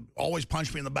 I've had them always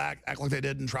punch me in the back, act like they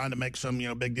didn't, trying to make some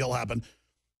big deal happen.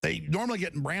 They normally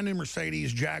get in brand new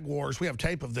Mercedes, Jaguars. We have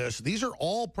tape of this. These are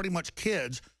all pretty much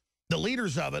kids, the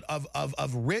leaders of it,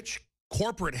 of rich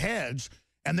corporate heads,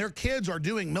 and their kids are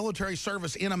doing military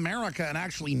service in America and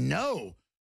actually know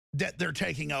that they're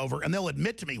taking over, and they'll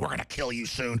admit to me, we're going to kill you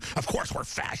soon. Of course, we're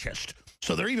fascist.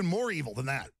 So they're even more evil than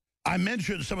that. I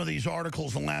mentioned some of these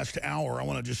articles in the last hour. I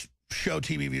want to just show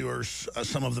TV viewers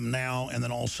some of them now, and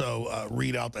then also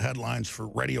read out the headlines for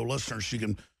radio listeners so you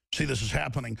can see this is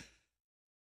happening.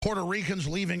 Puerto Ricans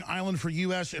leaving island for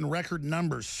U.S. in record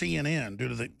numbers, CNN, due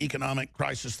to the economic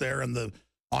crisis there and the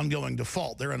ongoing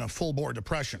default. They're in a full-bore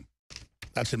depression.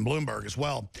 That's in Bloomberg as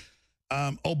well.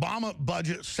 Obama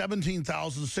budget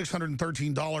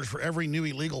 $17,613 for every new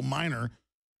illegal minor,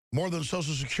 more than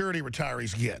Social Security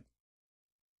retirees get.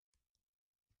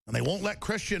 And they won't let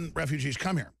Christian refugees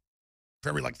come here. For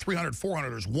every 300, 400,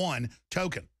 there's one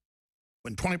token.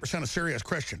 When 20% of Syria is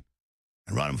Christian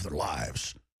and running for their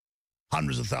lives.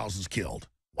 Hundreds of thousands killed.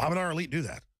 Why would our elite do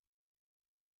that?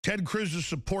 Ted Cruz's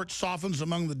support softens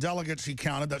among the delegates he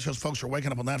counted. That shows folks are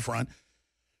waking up on that front.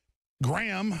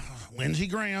 Lindsey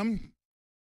Graham,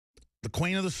 the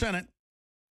Queen of the Senate,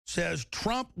 says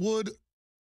Trump would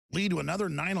lead to another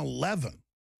 9/11.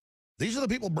 These are the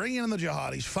people bringing in the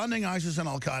jihadis, funding ISIS and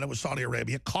al-Qaeda with Saudi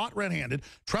Arabia, caught red-handed.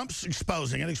 Trump's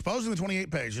exposing it, exposing the 28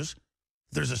 pages.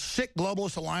 There's a sick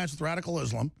globalist alliance with radical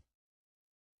Islam.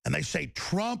 And they say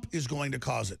Trump is going to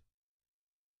cause it.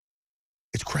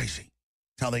 It's crazy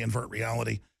how they invert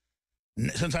reality.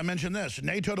 Since I mentioned this,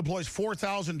 NATO deploys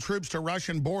 4,000 troops to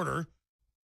Russian border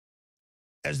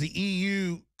as the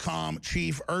EU COM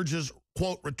chief urges,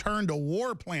 quote, return to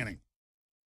war planning.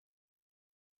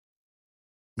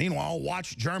 Meanwhile,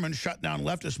 watch Germans shut down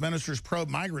leftist minister's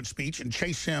pro-migrant speech and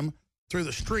chase him through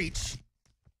the streets.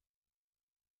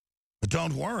 But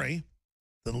don't worry.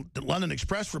 The London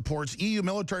Express reports EU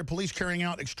military police carrying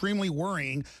out extremely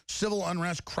worrying civil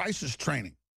unrest crisis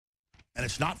training. And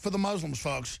it's not for the Muslims,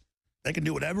 folks. They can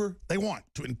do whatever they want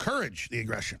to encourage the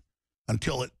aggression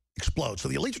until it explodes. So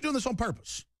the elites are doing this on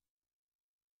purpose.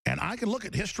 And I can look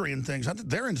at history and things.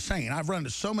 They're insane. I've run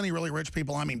into so many really rich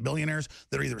people, I mean billionaires,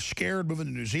 that are either scared moving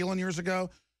to New Zealand years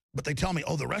ago, but they tell me,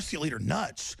 oh, the rest of the elite are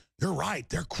nuts. You're right.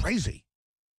 They're crazy.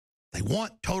 They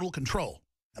want total control.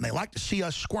 And they like to see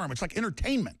us squirm. It's like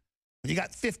entertainment. When you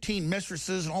got 15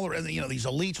 mistresses and all the rest, these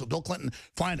elites with Bill Clinton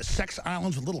flying to sex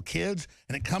islands with little kids,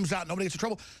 and it comes out, nobody gets in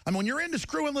trouble. I mean, when you're into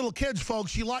screwing little kids,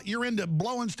 folks, you're into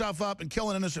blowing stuff up and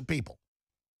killing innocent people.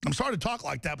 I'm sorry to talk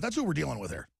like that, but that's who we're dealing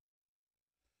with here.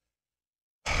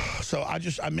 So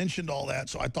I mentioned all that,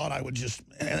 so I thought I would just,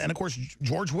 and of course,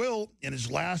 George Will, in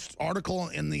his last article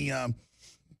in the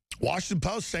Washington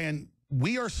Post saying,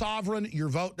 we are sovereign, your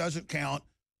vote doesn't count.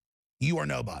 You are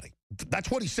nobody. That's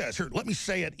what he says. Here, let me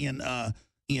say it in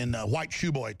White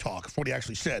Shoe Boy talk, what he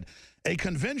actually said. A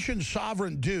convention's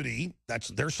sovereign duty, that's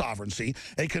their sovereignty.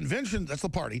 A convention, that's the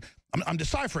party. I'm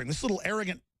deciphering. This little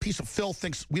arrogant piece of filth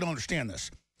thinks we don't understand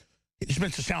this. It just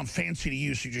meant to sound fancy to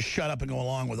you, so you just shut up and go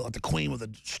along with it, like the queen with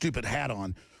a stupid hat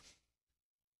on.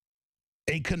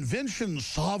 A convention's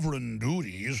sovereign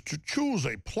duty is to choose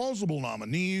a plausible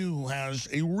nominee who has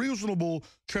a reasonable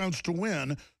chance to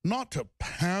win, not to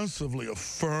passively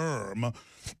affirm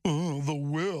the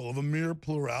will of a mere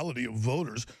plurality of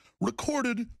voters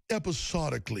recorded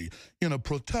episodically in a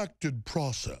protected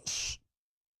process.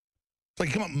 It's like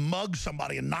you come up and mug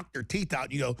somebody and knock their teeth out,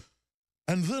 and you go,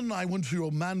 and then I went to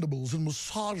your mandibles and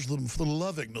massaged them for the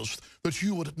lovingness that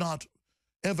you would not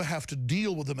ever have to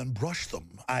deal with them and brush them.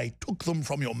 I took them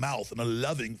from your mouth in a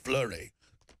loving flurry.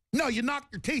 No, you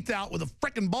knocked your teeth out with a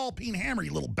frickin' ball-peen hammer,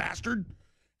 you little bastard.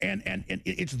 And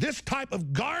it's this type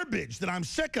of garbage that I'm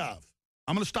sick of.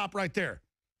 I'm going to stop right there.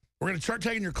 We're going to start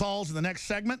taking your calls in the next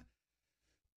segment.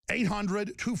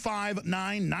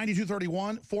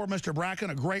 800-259-9231 for Mr. Bracken,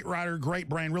 a great writer, great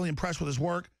brain, really impressed with his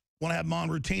work. Want to have him on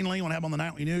routinely, want to have him on the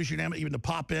nightly news, you name it, even to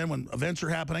pop in when events are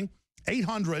happening.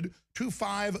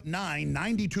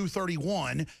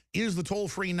 800-259-9231 is the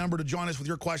toll-free number to join us with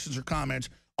your questions or comments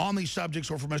on these subjects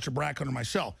or for Mr. Bracken or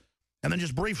myself. And then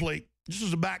just briefly, just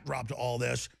as a backdrop to all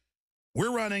this,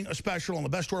 we're running a special on the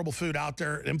best storable food out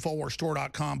there at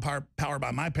InfoWarsStore.com, powered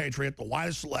by My Patriot, the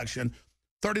widest selection,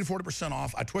 30 to 40%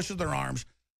 off. I twisted their arms.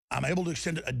 I'm able to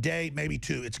extend it a day, maybe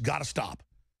two. It's got to stop,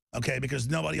 okay, because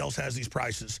nobody else has these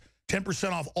prices.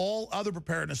 10% off all other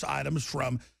preparedness items,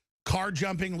 from car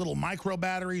jumping, little micro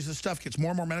batteries. This stuff gets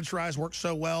more and more miniaturized, works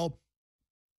so well.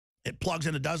 It plugs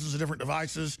into dozens of different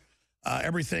devices.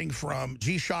 Everything from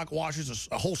G-Shock washers,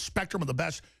 a whole spectrum of the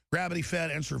best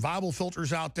gravity-fed and survival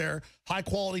filters out there.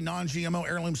 High-quality, non-GMO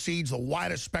heirloom seeds, the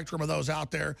widest spectrum of those out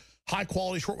there.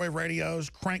 High-quality shortwave radios,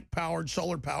 crank-powered,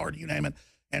 solar-powered, you name it,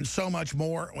 and so much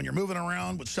more. When you're moving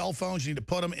around with cell phones, you need to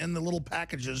put them in the little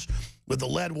packages with the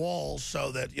lead walls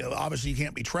so that, you know, obviously you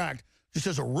can't be tracked. Just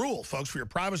as a rule, folks, for your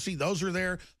privacy, those are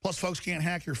there. Plus, folks can't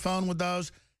hack your phone with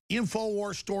those.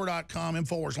 InfoWarsStore.com,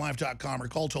 InfoWarsLife.com, or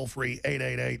call toll-free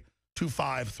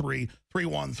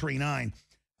 888-253-3139.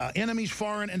 Enemies,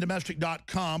 foreign, and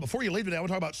domestic.com. Before you leave today, I want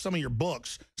to talk about some of your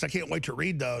books, because I can't wait to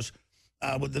read those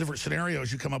with the different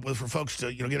scenarios you come up with for folks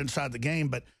to, you know, get inside the game.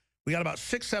 But we got about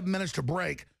 6-7 minutes to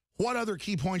break. What other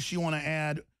key points do you want to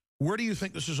add? Where do you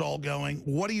think this is all going?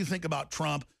 What do you think about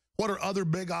Trump? What are other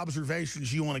big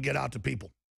observations you want to get out to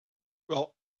people?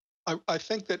 Well, I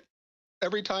think that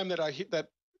every time that I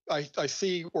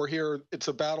see or hear it's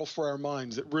a battle for our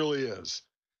minds, it really is.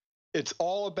 It's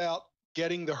all about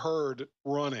getting the herd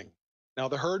running. Now,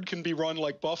 the herd can be run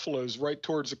like buffaloes right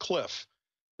towards a cliff.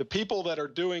 The people that are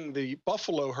doing the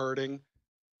buffalo herding,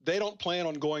 they don't plan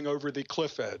on going over the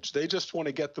cliff edge. They just want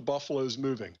to get the buffaloes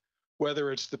moving.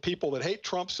 Whether it's the people that hate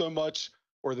Trump so much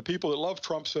or the people that love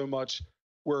Trump so much,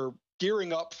 we're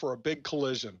gearing up for a big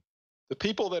collision. The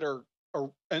people that are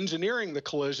engineering the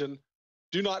collision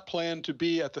do not plan to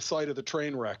be at the site of the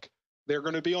train wreck. They're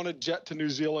going to be on a jet to New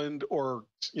Zealand or,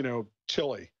 you know,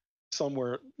 Chile,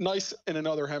 somewhere nice in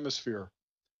another hemisphere.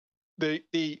 I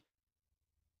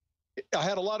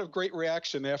had a lot of great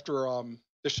reaction after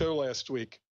the show last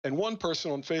week, and one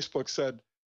person on Facebook said,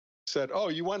 "Oh,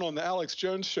 you went on the Alex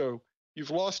Jones show.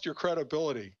 You've lost your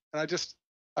credibility." And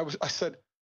I said,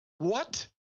 "What?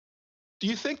 Do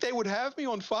you think they would have me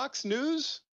on Fox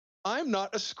News? I'm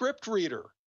not a script reader.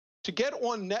 To get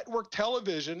on network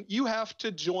television, you have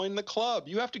to join the club.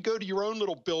 You have to go to your own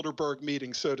little Bilderberg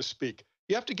meeting, so to speak.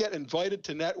 You have to get invited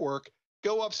to network,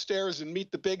 go upstairs and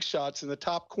meet the big shots in the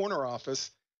top corner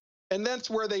office. And that's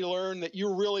where they learn that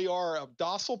you really are a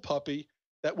docile puppy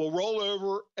that will roll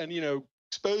over and, you know,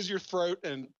 expose your throat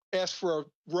and ask for a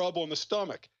rub on the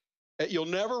stomach. You'll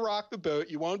never rock the boat.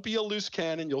 You won't be a loose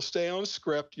cannon. You'll stay on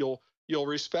script. You'll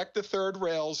respect the third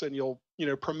rails, and you'll, you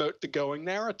know, promote the going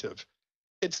narrative.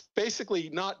 It's basically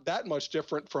not that much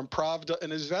different from Pravda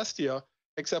and Izvestia,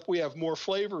 except we have more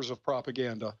flavors of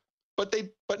propaganda. But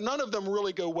none of them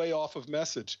really go way off of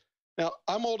message. Now,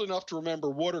 I'm old enough to remember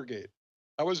Watergate.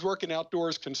 I was working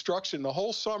outdoors construction the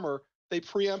whole summer. They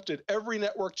preempted every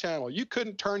network channel. You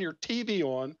couldn't turn your TV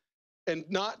on and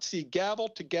not see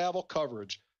gavel-to-gavel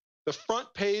coverage. The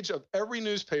front page of every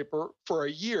newspaper for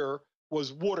a year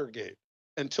was Watergate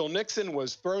until Nixon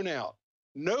was thrown out.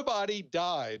 Nobody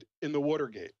died in the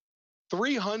Watergate.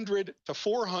 300 to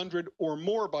 400 or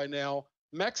more by now,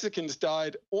 Mexicans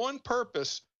died on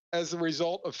purpose as a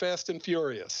result of Fast and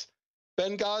Furious.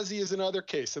 Benghazi is another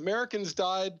case. Americans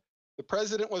died. The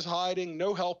president was hiding.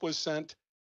 No help was sent.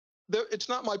 It's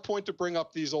not my point to bring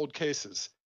up these old cases,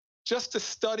 just to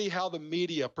study how the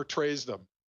media portrays them.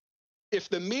 If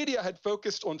the media had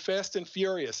focused on Fast and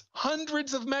Furious,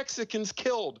 hundreds of Mexicans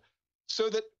killed so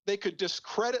that they could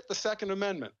discredit the Second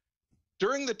Amendment.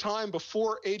 During the time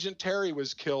before Agent Terry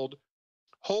was killed,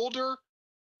 Holder,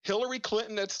 Hillary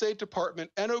Clinton at State Department,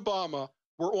 and Obama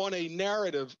were on a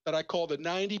narrative that I call the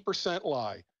 90%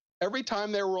 lie. Every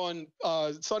time they were on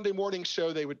Sunday morning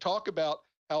show, they would talk about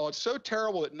how it's so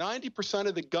terrible that 90%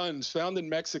 of the guns found in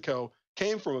Mexico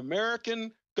came from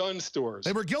American gun stores.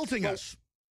 They were guilting us.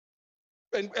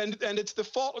 And it's the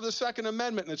fault of the Second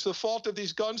Amendment, and it's the fault of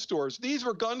these gun stores. These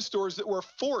were gun stores that were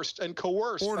forced and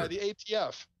coerced by the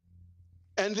ATF.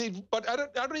 But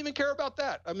I don't even care about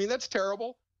that. I mean, that's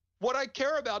terrible. What I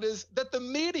care about is that the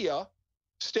media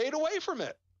stayed away from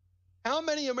it. How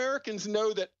many Americans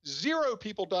know that 0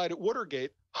 people died at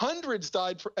Watergate, hundreds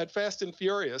died at Fast and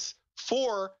Furious,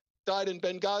 4 died in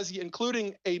Benghazi,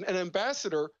 including an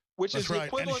ambassador, which That's is the right. And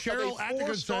equivalent Cheryl of a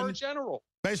four-star Atkinson general.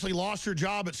 basically lost her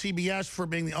job at CBS for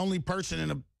being the only person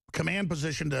in a command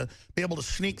position to be able to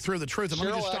sneak through the truth. And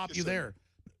let me just stop you there.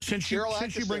 Since you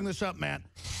bring this up, Matt,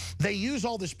 they use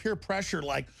all this peer pressure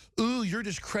like, ooh, you're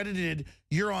discredited,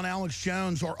 you're on Alex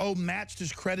Jones, or, oh, Matt's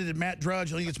discredited Matt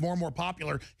Drudge. I think it's more and more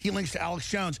popular. He links to Alex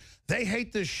Jones. They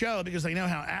hate this show because they know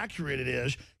how accurate it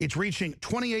is. It's reaching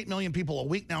 28 million people a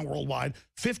week now worldwide,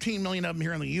 15 million of them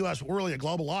here in the U.S., we're really a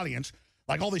global audience.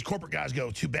 Like all these corporate guys go,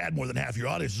 too bad more than half your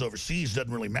audience is overseas.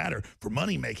 Doesn't really matter for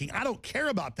money making. I don't care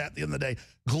about that at the end of the day.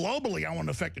 Globally, I want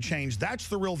to affect a change. That's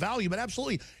the real value. But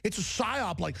absolutely, it's a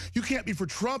psyop. Like, you can't be for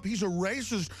Trump. He's a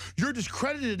racist. You're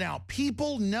discredited now.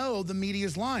 People know the media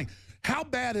is lying. How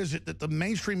bad is it that the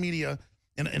mainstream media,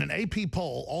 in an AP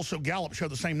poll, also Gallup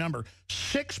showed the same number,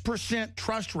 6%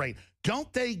 trust rate.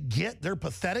 Don't they get they're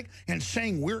pathetic? And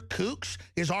saying we're kooks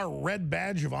is our red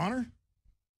badge of honor?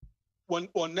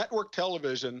 On network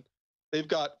television, they've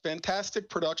got fantastic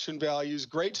production values,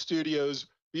 great studios,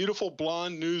 beautiful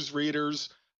blonde news readers,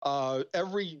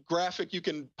 every graphic you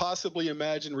can possibly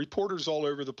imagine, reporters all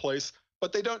over the place,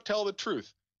 but they don't tell the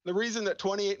truth. The reason that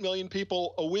 28 million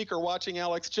people a week are watching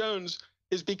Alex Jones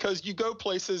is because you go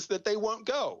places that they won't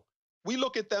go. We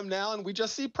look at them now and we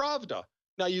just see Pravda.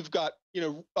 Now you've got,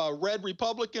 red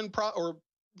Republican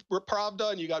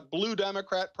Pravda, and you got blue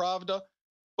Democrat Pravda.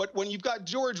 But when you've got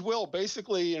George Will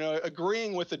basically,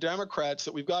 agreeing with the Democrats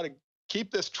that we've got to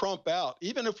keep this Trump out,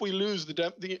 even if we lose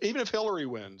even if Hillary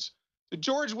wins,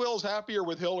 George Will's happier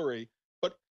with Hillary.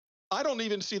 But I don't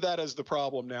even see that as the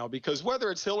problem now, because whether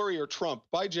it's Hillary or Trump,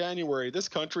 by January, this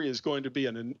country is going to be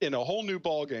in a whole new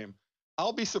ballgame.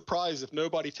 I'll be surprised if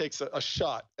nobody takes a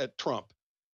shot at Trump.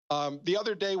 The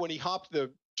other day when he hopped the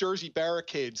Jersey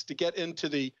barricades to get into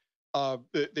the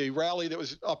rally that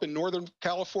was up in Northern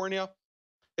California,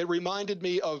 it reminded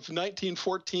me of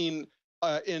 1914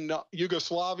 in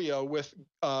Yugoslavia with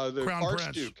the Crown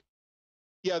Archduke. Prince.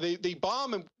 Yeah, the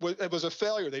bomb, it was a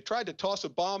failure. They tried to toss a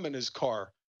bomb in his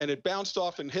car, and it bounced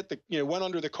off and hit went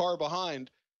under the car behind.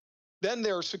 Then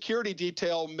their security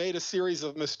detail made a series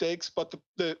of mistakes, but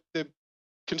the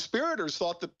conspirators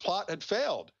thought the plot had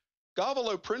failed.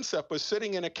 Gavrilo Princip was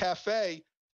sitting in a cafe,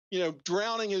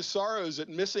 drowning his sorrows at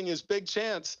missing his big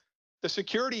chance. The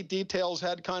security details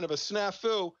had kind of a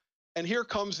snafu, and here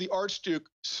comes the Archduke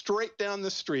straight down the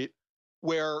street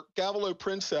where Gavrilo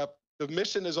Princip, the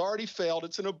mission has already failed,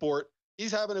 it's an abort.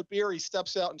 He's having a beer, he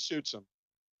steps out and shoots him.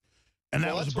 And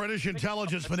that was British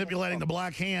intelligence manipulating the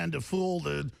Black Hand to fool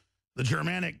the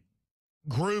Germanic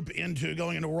group into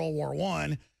going into World War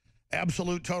I.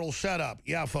 Absolute total setup.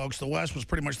 Yeah, folks, the West was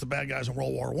pretty much the bad guys in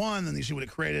World War I. Then you see what it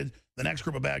created. The next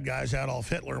group of bad guys, Adolf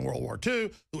Hitler in World War II,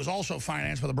 who was also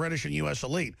financed by the British and U.S.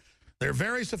 elite. They're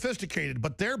very sophisticated,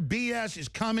 but their BS is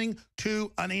coming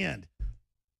to an end.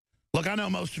 Look, I know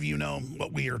most of you know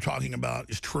what we are talking about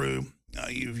is true.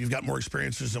 You've got more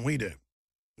experiences than we do.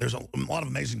 There's a lot of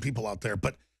amazing people out there,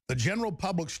 but the general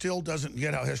public still doesn't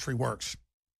get how history works.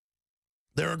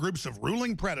 There are groups of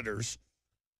ruling predators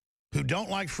who don't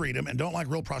like freedom and don't like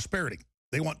real prosperity.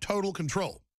 They want total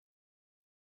control.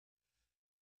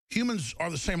 Humans are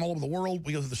the same all over the world.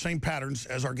 We go through the same patterns,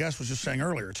 as our guest was just saying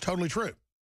earlier. It's totally true.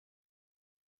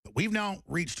 But we've now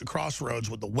reached a crossroads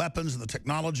with the weapons and the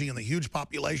technology and the huge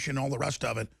population and all the rest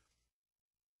of it,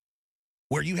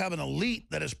 where you have an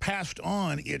elite that has passed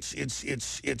on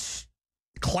its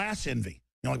class envy.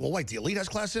 You're like, well, wait, the elite has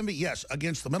class envy? Yes,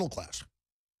 against the middle class.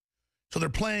 So they're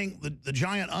playing the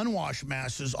giant unwashed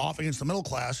masses off against the middle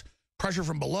class, pressure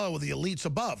from below with the elites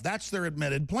above. That's their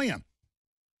admitted plan.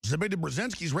 Zbigniew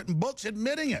Brzezinski's written books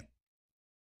admitting it.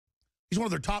 He's one of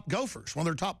their top gophers, one of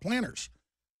their top planners,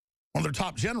 one of their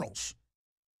top generals.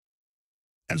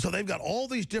 And so they've got all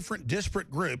these different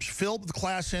disparate groups filled with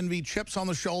class envy, chips on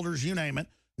the shoulders, you name it.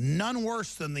 None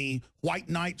worse than the white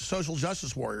knight social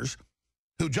justice warriors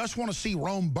who just want to see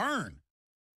Rome burn,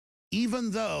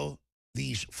 even though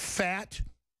these fat,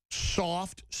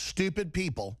 soft, stupid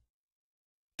people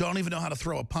don't even know how to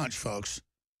throw a punch, folks.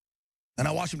 And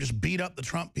I watch them just beat up the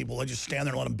Trump people. They just stand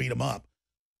there and let them beat them up.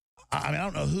 I mean, I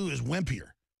don't know who is wimpier,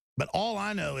 but all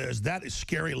I know is that is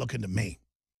scary looking to me.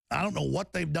 I don't know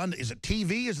what they've done. Is it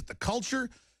TV? Is it the culture?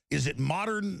 Is it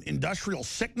modern industrial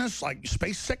sickness, like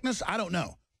space sickness? I don't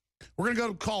know. We're going to go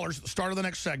to callers at the start of the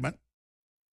next segment.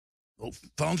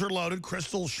 Phones are loaded.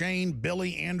 Crystal, Shane,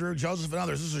 Billy, Andrew, Joseph, and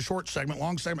others. This is a short segment,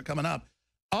 long segment coming up.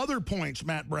 Other points,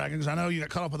 Matt Braggins, because I know you got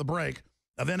caught up with a break,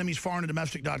 of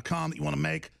enemiesforeignanddomestic.com that you want to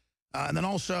make. And then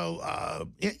also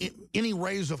any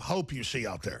rays of hope you see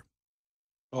out there.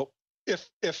 Well, if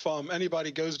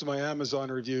anybody goes to my Amazon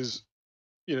reviews,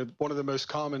 one of the most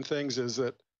common things is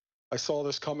that I saw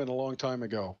this coming a long time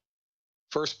ago.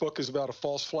 First book is about a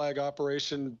false flag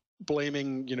operation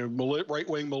blaming,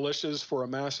 right-wing militias for a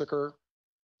massacre.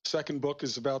 Second book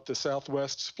is about the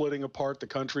Southwest splitting apart, the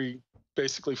country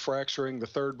basically fracturing. The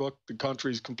third book, the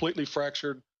country's completely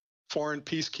fractured. Foreign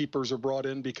peacekeepers are brought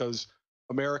in because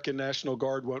American National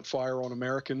Guard won't fire on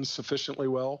Americans sufficiently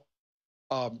well.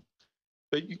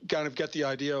 But you kind of get the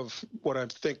idea of what I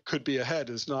think could be ahead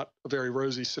is not a very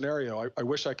rosy scenario. I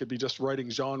wish I could be just writing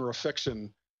genre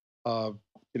fiction,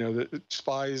 the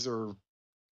spies or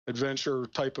adventure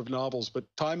type of novels, but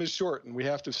time is short and we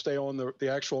have to stay on the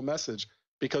actual message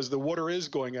because the water is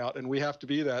going out and we have to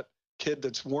be that kid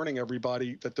that's warning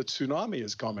everybody that the tsunami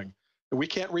is coming. And we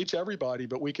can't reach everybody,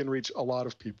 but we can reach a lot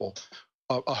of people.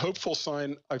 A hopeful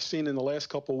sign I've seen in the last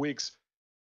couple of weeks,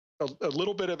 a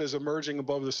little bit of is emerging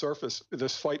above the surface,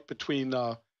 this fight between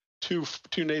two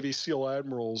Navy SEAL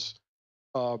admirals.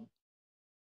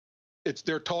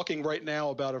 They're talking right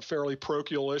now about a fairly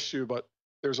parochial issue, but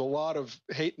there's a lot of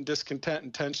hate and discontent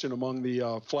and tension among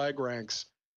the flag ranks.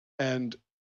 And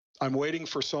I'm waiting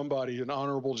for somebody, an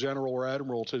honorable general or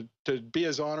admiral, to be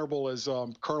as honorable as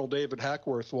Colonel David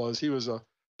Hackworth was. He was a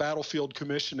battlefield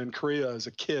commission in Korea as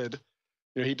a kid.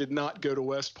 He did not go to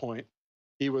West Point.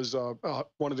 He was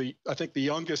one of the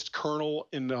youngest colonel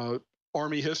in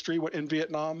Army history in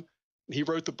Vietnam. He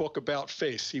wrote the book About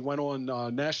Face. He went on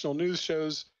national news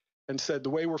shows and said, the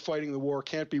way we're fighting the war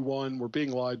can't be won. We're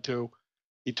being lied to.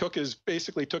 He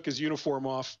basically took his uniform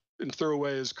off and threw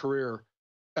away his career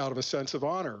out of a sense of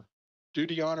honor,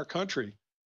 duty, honor, country,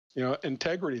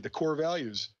 integrity, the core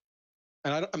values.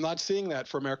 And I'm not seeing that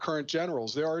from our current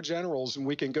generals. There are generals, and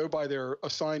we can go by their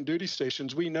assigned duty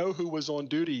stations. We know who was on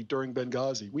duty during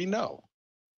Benghazi. We know.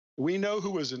 We know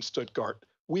who was in Stuttgart.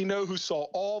 We know who saw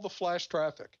all the flash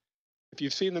traffic. If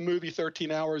you've seen the movie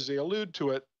 13 Hours, they allude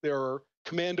to it. There are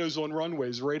commandos on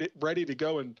runways ready to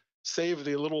go and save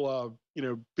the little,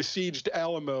 besieged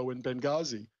Alamo in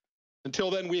Benghazi.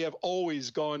 Until then, we have always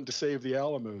gone to save the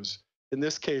Alamos. In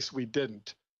this case, we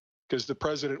didn't, because the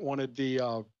president wanted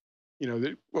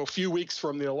a few weeks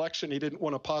from the election, he didn't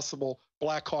want a possible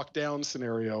Black Hawk Down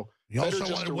scenario. You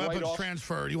also wanted weapons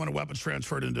transferred. You wanted weapons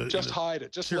transferred into hide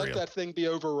it. Just Syria. Let that thing be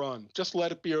overrun. Just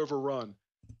let it be overrun.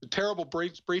 A terrible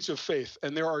breach of faith.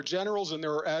 And there are generals and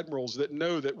there are admirals that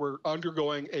know that we're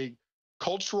undergoing a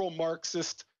cultural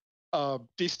Marxist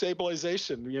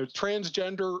destabilization.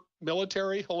 Transgender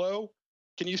military, hello?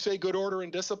 Can you say good order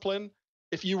and discipline?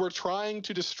 If you were trying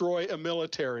to destroy a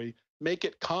military, make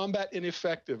it combat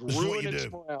ineffective, ruin its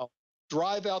morale,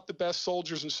 drive out the best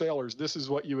soldiers and sailors, this is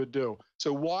what you would do.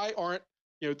 So why aren't,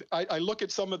 I look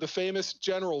at some of the famous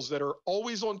generals that are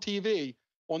always on TV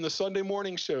on the Sunday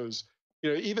morning shows,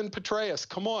 even Petraeus,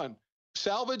 come on,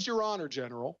 salvage your honor,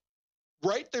 General.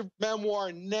 Write the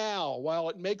memoir now while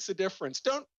it makes a difference.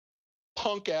 Don't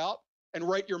punk out and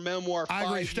write your memoir. I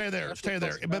agree. Stay there.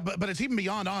 But it's even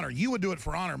beyond honor. You would do it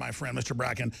for honor, my friend, Mr.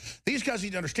 Bracken. These guys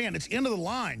need to understand it's end of the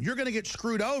line. You're going to get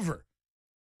screwed over.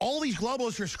 All these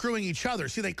globalists are screwing each other.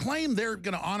 See, they claim they're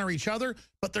going to honor each other,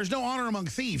 but there's no honor among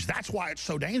thieves. That's why it's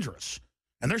so dangerous.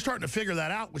 And they're starting to figure that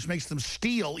out, which makes them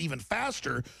steal even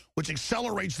faster, which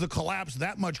accelerates the collapse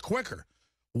that much quicker.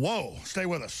 Whoa, stay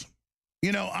with us.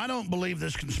 I don't believe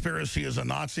this conspiracy is a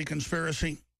Nazi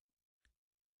conspiracy.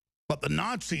 But the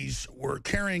Nazis were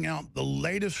carrying out the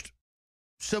latest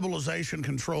civilization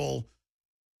control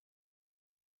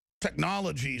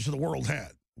technologies the world had.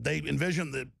 They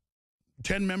envisioned the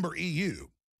 10-member EU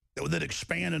that would then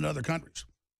expand in other countries.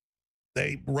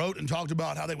 They wrote and talked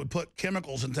about how they would put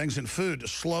chemicals and things in food to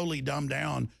slowly dumb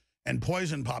down and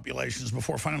poison populations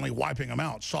before finally wiping them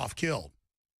out, soft killed.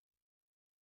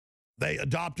 They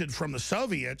adopted from the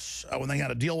Soviets, when they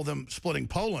had a deal with them splitting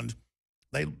Poland,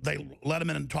 they let them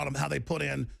in and taught them how they put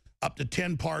in up to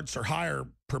 10 parts or higher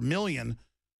per million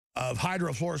of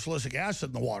hydrofluorosilicic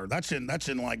acid in the water. That's in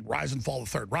like Rise and Fall of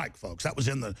the Third Reich, folks. That was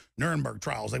in the Nuremberg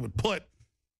trials. They would put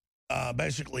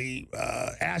basically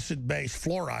acid-based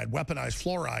fluoride, weaponized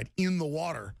fluoride, in the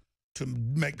water to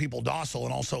make people docile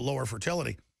and also lower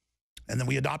fertility. And then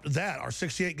we adopted that. Our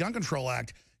 68 Gun Control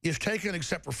Act is taken,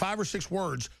 except for 5 or 6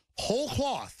 words, whole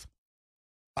cloth,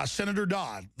 by Senator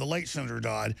Dodd, the late Senator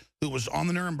Dodd, who was on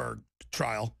the Nuremberg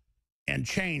trial, and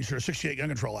changed her 68 Gun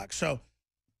Control Act. So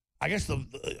I guess the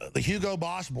Hugo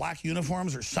Boss black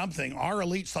uniforms or something, our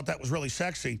elites thought that was really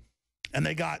sexy, and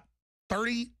they got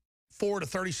 34 to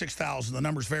 36,000, the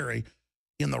numbers vary,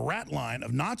 in the rat line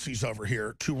of Nazis over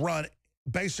here to run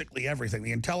basically everything.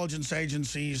 The intelligence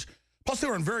agencies, plus they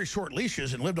were on very short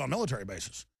leashes and lived on military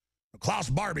bases. Klaus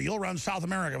Barbie, you'll run South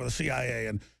America with the CIA,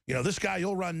 and this guy,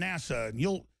 you'll run NASA, and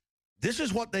This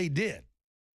is what they did.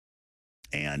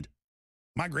 And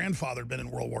my grandfather had been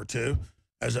in World War II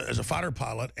as a fighter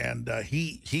pilot, and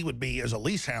he would be as a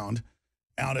lease hound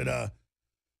out at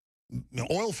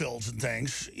oil fields and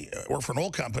things, work for an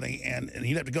oil company, and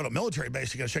he'd have to go to a military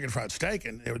base to get a chicken fried steak,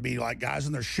 and it would be like guys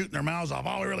in there shooting their mouths off.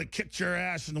 Oh, we really kicked your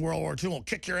ass in World War II. We'll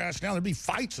kick your ass now. There'd be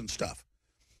fights and stuff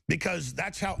because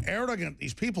that's how arrogant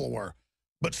these people were.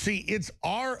 But see, it's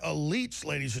our elites,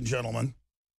 ladies and gentlemen.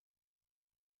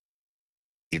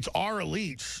 It's our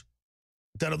elites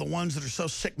that are the ones that are so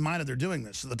sick-minded they're doing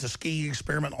this, the Tuskegee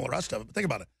experiment, all the rest of it. But think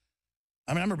about it.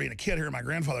 I mean, I remember being a kid hearing my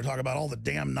grandfather talk about all the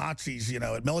damn Nazis,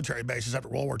 at military bases after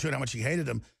World War II and how much he hated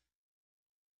them.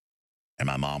 And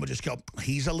my mom would just go,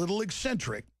 he's a little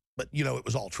eccentric, but, it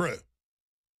was all true.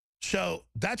 So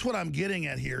that's what I'm getting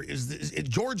at here is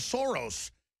George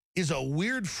Soros is a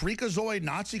weird freakazoid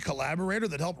Nazi collaborator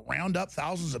that helped round up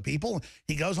thousands of people.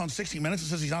 He goes on 60 Minutes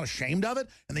and says he's not ashamed of it,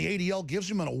 and the ADL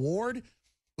gives him an award.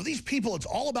 With these people, it's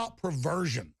all about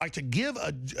perversion. Like to give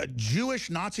a Jewish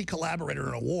Nazi collaborator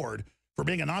an award for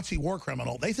being a Nazi war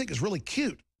criminal, they think is really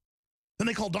cute. Then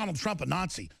they call Donald Trump a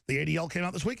Nazi. The ADL came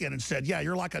out this weekend and said, yeah,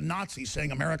 you're like a Nazi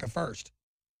saying America first.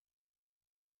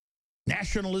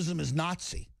 Nationalism is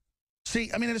Nazi. See,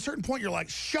 I mean, at a certain point, you're like,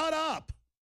 shut up.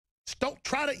 Don't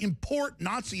try to import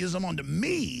Nazism onto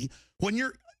me when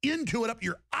you're into it up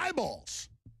your eyeballs.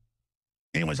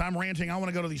 Anyways, I'm ranting. I want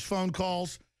to go to these phone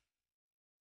calls.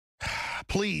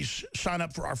 Please sign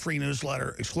up for our free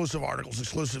newsletter, exclusive articles,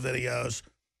 exclusive videos,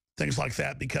 things like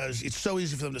that, because it's so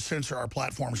easy for them to censor our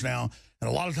platforms now. And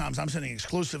a lot of times I'm sending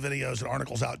exclusive videos and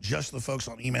articles out just to the folks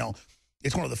on email.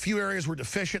 It's one of the few areas we're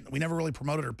deficient that we never really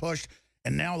promoted or pushed.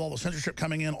 And now with all the censorship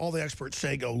coming in, all the experts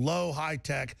say go low, high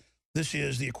tech. This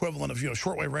is the equivalent of,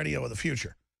 shortwave radio of the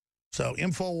future. So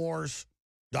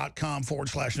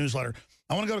Infowars.com/newsletter.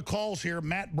 I want to go to calls here.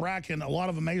 Matt Bracken, a lot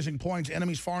of amazing points,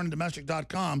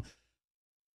 enemiesforeignanddomestic.com.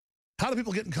 How do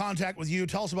people get in contact with you?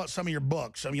 Tell us about some of your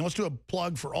books. I mean, let's do a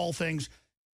plug for all things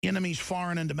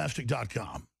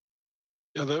enemiesforeignanddomestic.com.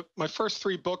 Yeah, my first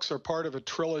 3 books are part of a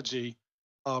trilogy.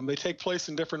 They take place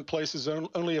in different places.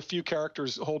 Only a few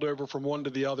characters hold over from one to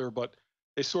the other, but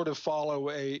they sort of follow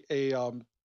an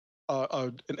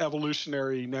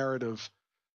evolutionary narrative.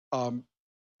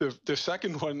 The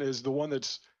second one is the one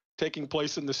that's taking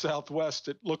place in the Southwest.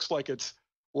 It looks like a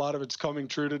lot of it's coming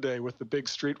true today with the big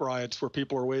street riots where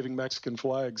people are waving Mexican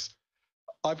flags.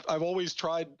 I've always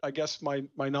tried, I guess my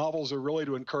novels are really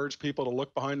to encourage people to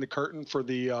look behind the curtain for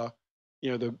the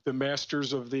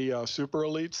masters of the super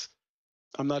elites.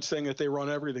 I'm not saying that they run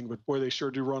everything, but boy, they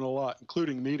sure do run a lot,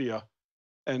 including media.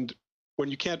 And when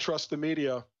you can't trust the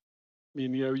media, I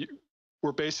mean,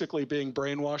 we're basically being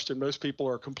brainwashed, and most people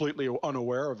are completely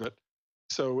unaware of it.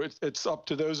 So it's up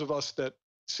to those of us that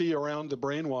see around the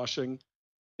brainwashing,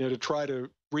 to try to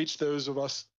reach those of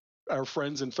us, our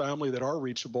friends and family that are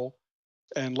reachable,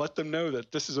 and let them know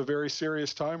that this is a very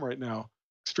serious time right now,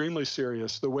 extremely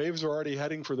serious. The waves are already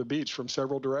heading for the beach from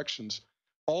several directions.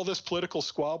 All this political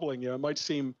squabbling, it might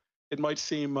seem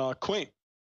quaint.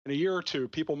 In a year or two,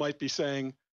 people might be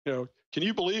saying, can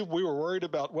you believe we were worried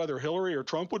about whether Hillary or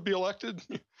Trump would be elected?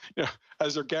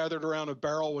 As they're gathered around a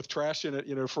barrel with trash in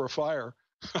it, for a fire.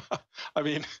 I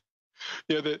mean,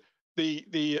 the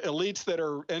elites that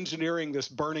are engineering this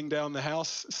burning down the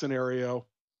house scenario,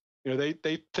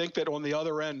 they think that on the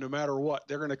other end, no matter what,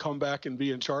 they're going to come back and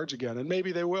be in charge again. And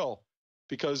maybe they will,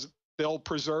 because they'll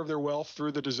preserve their wealth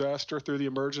through the disaster, through the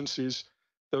emergencies.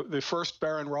 The first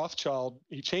Baron Rothschild,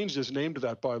 he changed his name to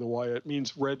that, by the way. It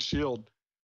means Red Shield.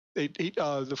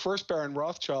 The first Baron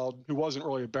Rothschild, who wasn't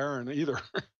really a baron either,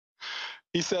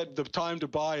 he said the time to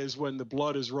buy is when the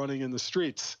blood is running in the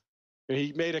streets. And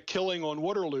he made a killing on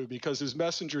Waterloo because his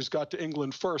messengers got to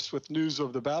England first with news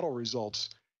of the battle results.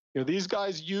 These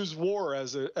guys use war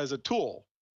as a tool,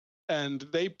 and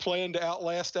they plan to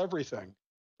outlast everything.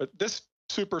 But this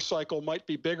super cycle might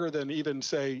be bigger than even,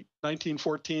 say,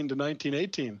 1914 to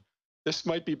 1918. This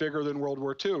might be bigger than World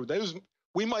War II.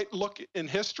 We might look in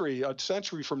history a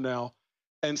century from now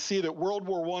and see that World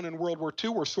War I and World War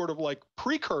II were sort of like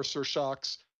precursor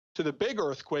shocks to the big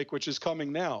earthquake, which is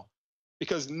coming now.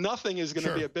 Because nothing is going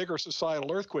to be a bigger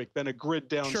societal earthquake than a grid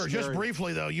down scenario. Just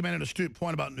briefly, though, you made an astute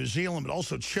point about New Zealand, but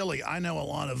also Chile. I know a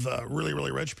lot of really,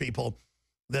 really rich people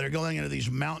that are going into these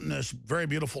mountainous, very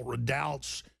beautiful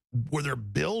redoubts where they're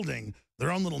building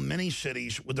their own little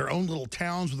mini-cities with their own little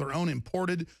towns, with their own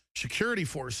imported security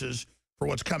forces for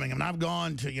what's coming. I mean, I've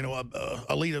gone to,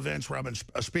 elite events where I've been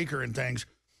a speaker and things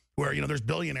where, there's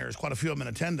billionaires, quite a few of them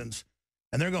in attendance.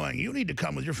 And they're going, you need to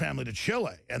come with your family to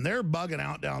Chile. And they're bugging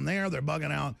out down there. They're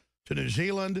bugging out to New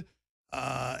Zealand.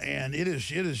 And it is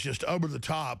just over the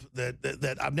top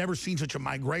that I've never seen such a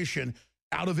migration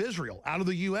out of Israel, out of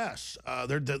the U.S.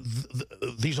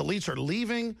 These elites are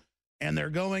leaving, and they're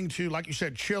going to, like you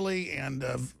said, Chile and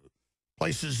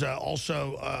places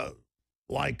also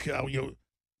like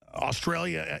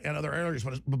Australia and other areas,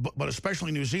 but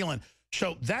especially New Zealand.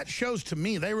 So that shows to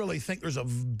me they really think there's a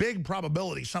big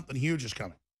probability something huge is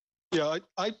coming. Yeah,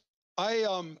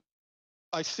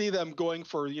 I see them going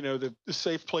for, the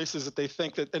safe places that they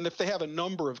think that, and if they have a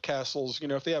number of castles,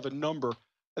 if they have a number,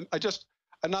 and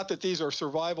not that these are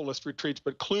survivalist retreats,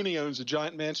 but Clooney owns a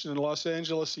giant mansion in Los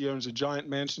Angeles. He owns a giant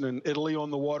mansion in Italy on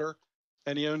the water,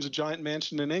 and he owns a giant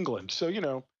mansion in England. So,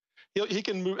 he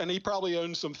can move, and he probably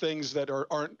owns some things that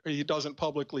he doesn't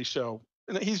publicly show.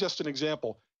 And he's just an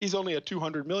example. He's only a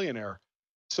 200 millionaire.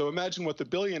 So imagine what the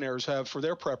billionaires have for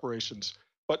their preparations.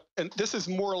 And this is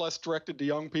more or less directed to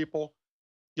young people,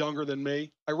 younger than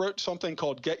me. I wrote something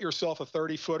called Get Yourself a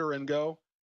 30-footer and Go.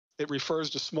 It refers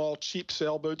to small, cheap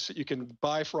sailboats that you can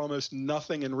buy for almost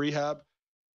nothing in rehab.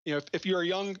 If you're a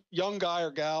young guy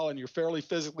or gal and you're fairly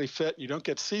physically fit and you don't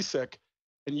get seasick,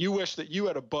 and you wish that you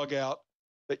had a bug out,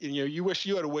 that you wish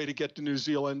you had a way to get to New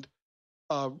Zealand,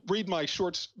 read my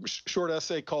short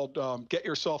essay called Get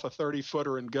Yourself a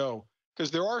 30-footer and Go,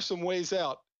 because there are some ways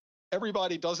out.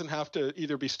 Everybody doesn't have to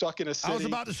either be stuck in a city. I was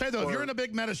about to say, though, if you're in a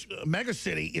big mega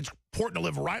city, it's important to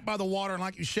live right by the water, and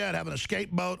like you said, have an escape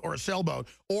boat or a sailboat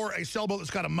that's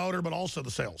got a motor, but also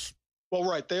the sails. Well,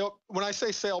 right. When I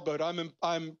say sailboat,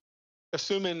 I'm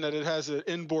assuming that it has an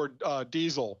inboard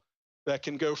diesel that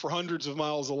can go for hundreds of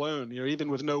miles alone, even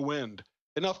with no wind,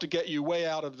 enough to get you way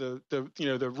out of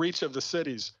the reach of the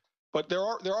cities. But there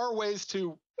are ways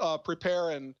to prepare,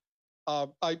 and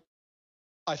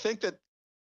I think that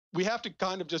we have to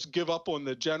kind of just give up on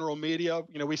the general media.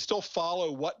 We still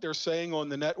follow what they're saying on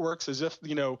the networks as if,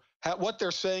 what they're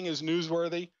saying is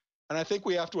newsworthy. And I think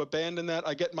we have to abandon that.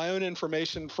 I get my own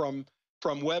information from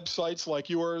websites like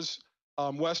yours,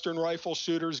 Western Rifle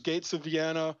Shooters, Gates of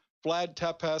Vienna, Vlad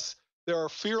Tepes. There are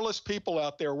fearless people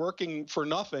out there working for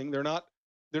nothing. They're not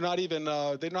even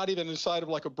inside of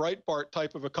like a Breitbart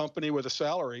type of a company with a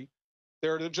salary.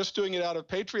 They're just doing it out of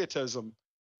patriotism.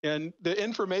 And the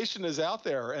information is out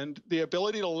there, and the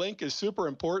ability to link is super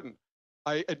important.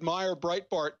 I admire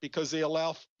Breitbart because they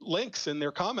allow links in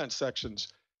their comment sections.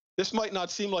 This might not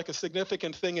seem like a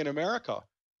significant thing in America,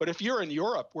 but if you're in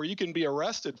Europe where you can be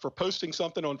arrested for posting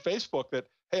something on Facebook that,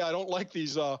 hey, I don't like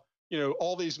these,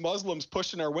 all these Muslims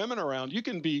pushing their women around, you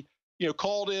can be,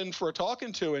 called in for a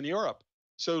talking to in Europe.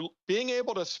 So being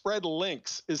able to spread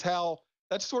links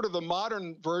that's sort of the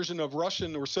modern version of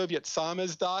Russian or Soviet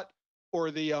samizdat, or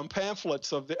the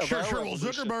pamphlets of Sure. Well,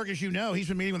 Zuckerberg, as you know, he's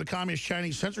been meeting with the communist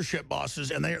Chinese censorship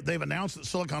bosses, and they've announced at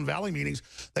Silicon Valley meetings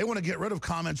they want to get rid of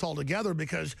comments altogether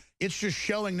because it's just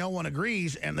showing no one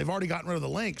agrees, and they've already gotten rid of the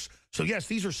links. So, yes,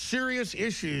 these are serious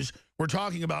issues we're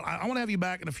talking about. I want to have you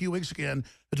back in a few weeks again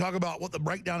to talk about what the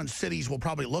breakdown in cities will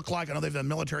probably look like. I know they've done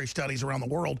military studies around the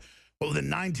world, but within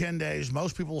 9-10 days,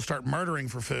 most people will start murdering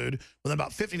for food. Within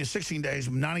about 15 to 16 days,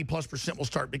 90+% will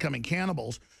start becoming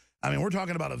cannibals. I mean, we're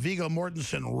talking about a Viggo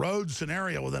Mortensen road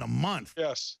scenario within a month.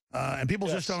 Yes. And people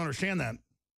just don't understand that.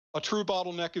 A true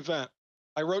bottleneck event.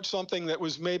 I wrote something that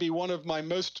was maybe one of my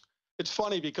most, it's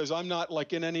funny because I'm not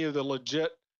like in any of the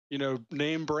legit,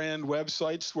 name brand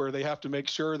websites where they have to make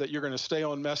sure that you're going to stay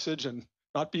on message and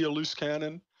not be a loose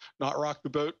cannon, not rock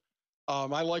the boat.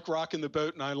 I like rocking the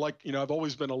boat, and I like, I've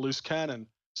always been a loose cannon.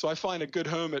 So I find a good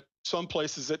home at some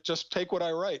places that just take what I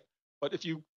write. But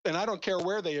and I don't care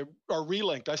where they are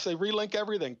relinked. I say relink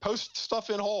everything. Post stuff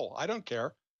in whole. I don't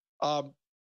care. I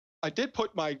did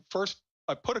put I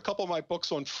put a couple of my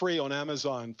books on free on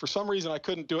Amazon. For some reason, I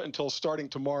couldn't do it until starting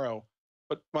tomorrow.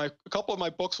 But a couple of my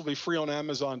books will be free on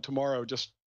Amazon tomorrow.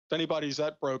 Just if anybody's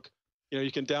that broke,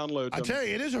 you can download them. I tell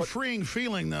you, it is a freeing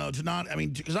feeling, though, to not,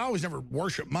 because I always never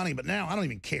worship money, but now I don't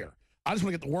even care. I just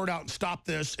want to get the word out and stop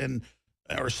this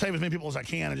or save as many people as I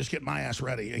can and just get my ass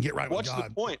ready and get right with God. What's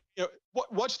the point?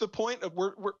 What's the point of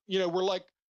we're like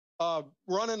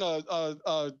running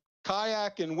a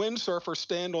kayak and windsurfer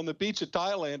stand on the beach at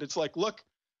Thailand. It's like, look,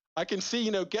 I can see,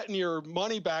 getting your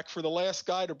money back for the last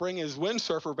guy to bring his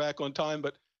windsurfer back on time,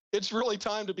 but it's really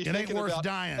time to be thinking about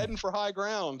heading for high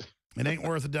ground. It ain't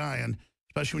worth dying,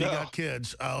 especially when you got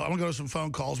kids. I want to go to some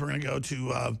phone calls. We're going to go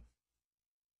to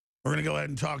we're going to go ahead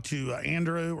and talk to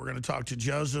Andrew. We're going to talk to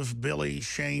Joseph, Billy,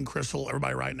 Shane, Crystal,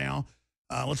 everybody right now.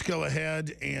 Let's go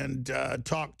ahead and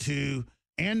talk to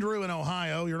Andrew in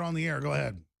Ohio. You're on the air. Go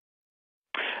ahead.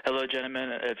 Hello, gentlemen.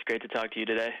 It's great to talk to you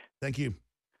today. Thank you.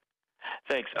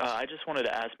 Thanks. I just wanted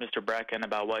to ask Mr. Bracken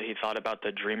about what he thought about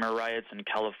the Dreamer riots in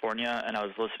California, and I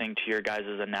was listening to your guys'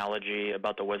 analogy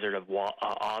about the Wizard of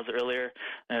Oz earlier,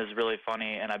 and it was really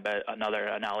funny, and I bet another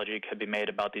analogy could be made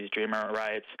about these Dreamer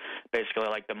riots, basically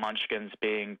like the Munchkins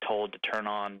being told to turn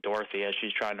on Dorothy as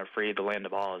she's trying to free the land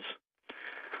of Oz.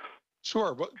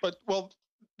 Sure, but well,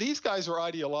 these guys are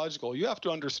ideological. You have to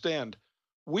understand,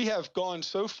 we have gone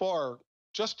so far,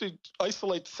 just to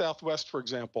isolate the Southwest, for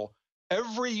example.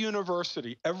 Every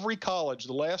university, every college,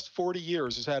 the last 40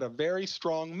 years has had a very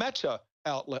strong Mecha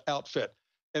outfit.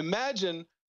 Imagine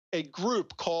a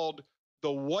group called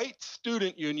the White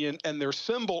Student Union, and their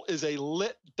symbol is a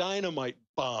lit dynamite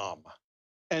bomb.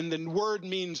 And the word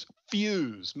means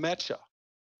fuse, Mecha.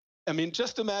 I mean,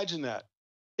 just imagine that.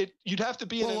 You'd have to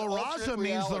be in an alternate Raza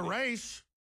means reality. the race.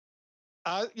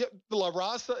 Yeah, La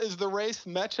Raza is the race.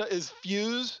 Mecha is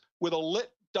fuse with a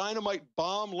lit dynamite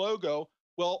bomb logo.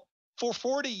 Well, for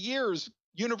 40 years,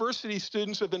 university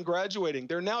students have been graduating.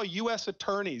 They're now U.S.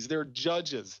 attorneys. They're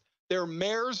judges. They're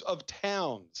mayors of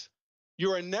towns.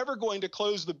 You are never going to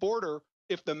close the border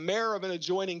if the mayor of an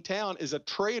adjoining town is a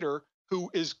traitor who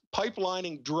is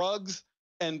pipelining drugs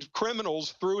and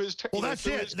criminals through his Well, that's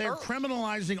it. They're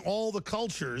criminalizing all the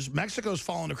cultures. Mexico's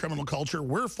fallen to criminal culture.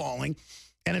 We're falling.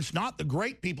 And it's not the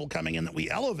great people coming in that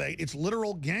we elevate. It's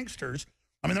literal gangsters.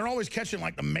 I mean, they're always catching,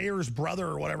 like, the mayor's brother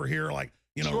or whatever here, like,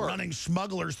 you know, running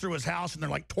smugglers through his house, and they're,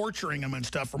 like, torturing him and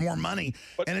stuff for more money.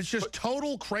 And it's just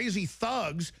total crazy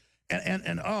thugs.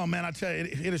 And oh, man, I tell you,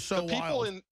 it is so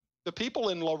wild. The people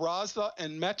in La Raza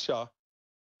and Mecha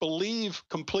believe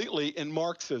completely in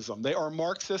Marxism. They are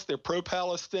Marxist. They're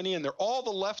pro-Palestinian. They're all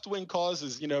the left-wing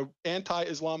causes, you know,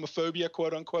 anti-Islamophobia,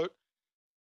 quote unquote.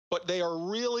 But they are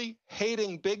really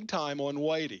hating big time on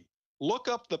Whitey. Look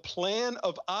up the Plan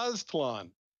of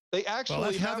Aztlan. They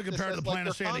actually that's nothing compared to the Plan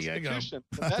of San Diego.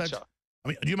 I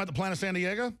mean, do you mean the Plan of San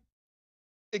Diego?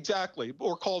 Exactly,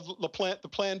 or called the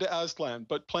Plan de Aztlan,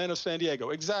 but Plan of San Diego,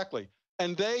 exactly.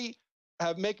 And they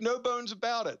make no bones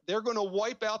about it. They're going to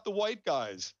wipe out the white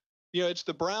guys. You know, it's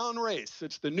the brown race.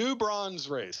 It's the new bronze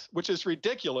race, which is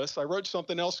ridiculous. I wrote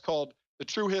something else called The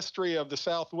True History of the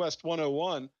Southwest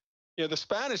 101. You know, the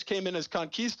Spanish came in as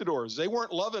conquistadors. They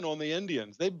weren't loving on the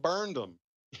Indians. They burned them.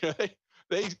 You know,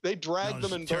 they dragged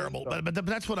them and terrible. burned them. But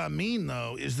that's what I mean,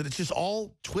 though, is that it's just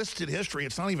all twisted history.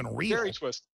 It's not even real. Very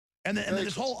twisted. And then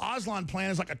this whole Aztlan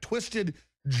plan is like a twisted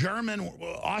German,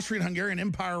 Austrian-Hungarian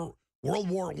Empire World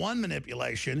War I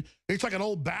manipulation. It's like an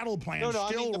old battle plan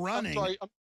running. I'm sorry,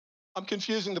 I'm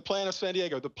confusing the Plan of San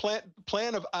Diego. The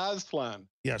plan of Aztlan.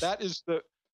 Yes. That is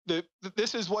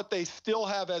this is what they still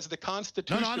have as the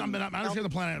Constitution. No, I understand the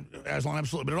Plan of Aztlan,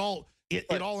 absolutely. But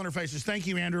it all interfaces. Thank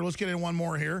you, Andrew. Let's get in one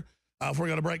more here before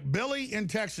we go to break. Billy in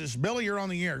Texas. Billy, you're on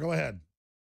the air. Go ahead.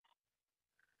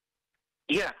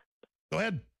 Yeah. Go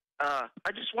ahead.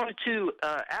 I just wanted to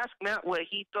ask Matt what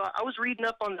he thought. I was reading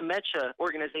up on the Mecha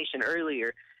organization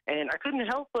earlier, and I couldn't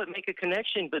help but make a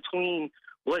connection between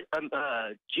what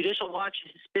Judicial Watch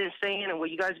has been saying and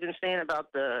what you guys have been saying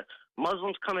about the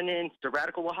Muslims coming in, the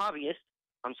radical Wahhabis,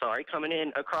 coming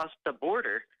in across the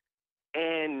border,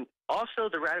 and also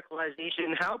the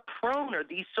radicalization. How prone are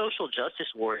these social justice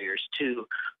warriors to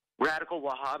radical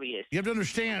Wahhabis? You have to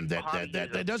understand that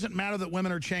it doesn't matter that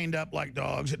women are chained up like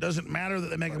dogs. It doesn't matter that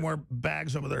they make them wear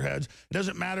bags over their heads. It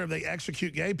doesn't matter if they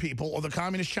execute gay people or the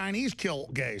communist Chinese kill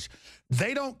gays.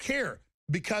 They don't care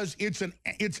because it's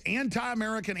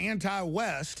anti-American,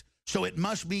 anti-West, so it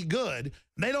must be good.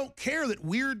 They don't care that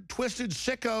weird, twisted,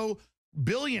 sicko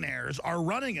billionaires are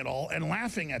running it all and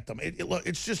laughing at them.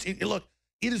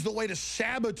 It is the way to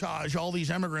sabotage all these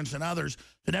immigrants and others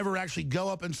to never actually go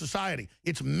up in society.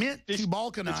 It's meant to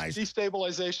balkanize. It's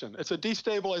destabilization. It's a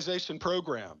destabilization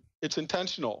program. It's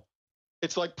intentional.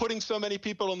 It's like putting so many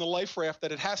people on the life raft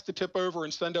that it has to tip over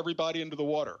and send everybody into the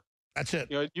water. That's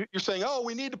it. You know, you're saying, oh,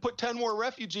 we need to put 10 more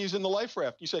refugees in the life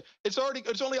raft. You say, it's only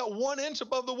at 1 inch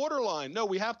above the waterline. No,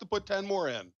 we have to put 10 more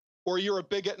in, or you're a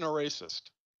bigot and a racist.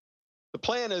 The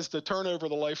plan is to turn over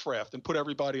the life raft and put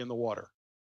everybody in the water.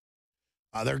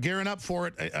 They're gearing up for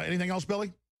it. Anything else,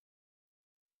 Billy?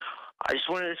 I just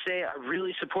wanted to say I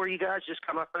really support you guys. Just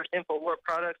got my first InfoWar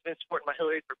product. Been supporting my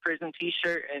Hillary for Prison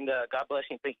T-shirt, and God bless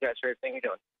you. Thank you guys for everything you're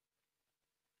doing.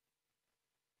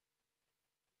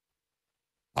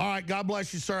 All right, God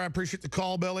bless you, sir. I appreciate the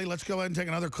call, Billy. Let's go ahead and take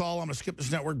another call. I'm going to skip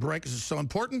this network break because it's so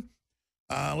important.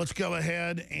 Let's go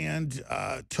ahead and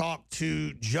talk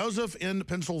to Joseph in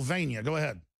Pennsylvania. Go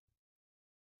ahead.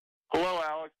 Hello,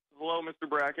 Alex. Hello, Mr.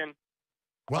 Bracken.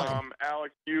 Welcome.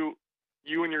 Alex, you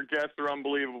You and your guests are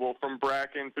unbelievable, from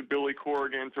Bracken to Billy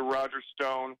Corrigan to Roger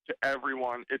Stone to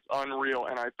everyone. It's unreal,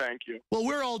 and I thank you. Well,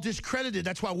 we're all discredited.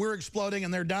 That's why we're exploding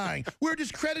and they're dying. We're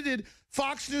discredited.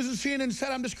 Fox News and CNN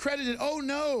said I'm discredited. Oh,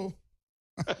 no.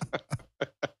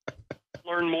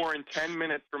 Learn more in 10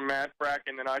 minutes from Matt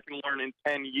Bracken than I can learn in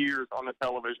 10 years on the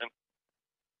television.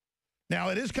 Now,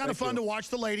 it is kind of fun to watch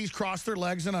the ladies cross their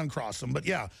legs and uncross them. But,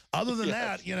 yeah, other than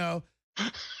that, you know,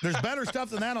 there's better stuff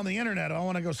than that on the internet. I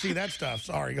want to go see that stuff.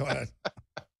 Sorry, go ahead.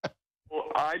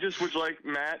 Well, I just would like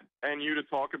Matt and you to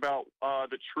talk about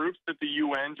the troops that the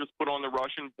UN just put on the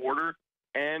Russian border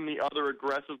and the other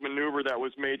aggressive maneuver that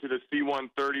was made to the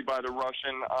C-130 by the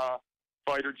Russian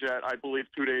fighter jet, I believe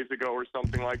 2 days ago or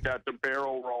something like that, the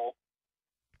barrel roll.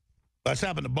 That's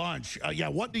happened a bunch. Yeah,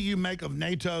 what do you make of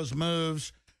NATO's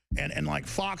moves? And like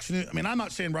Fox News, I mean, I'm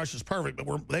not saying Russia's perfect,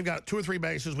 but they've got 2 or 3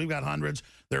 bases. We've got hundreds.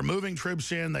 They're moving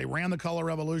troops in. They ran the color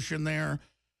revolution there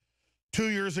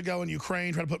 2 years ago in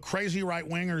Ukraine, trying to put crazy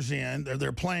right-wingers in.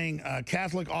 They're playing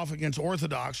Catholic off against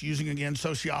Orthodox, using, again,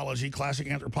 sociology,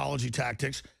 classic anthropology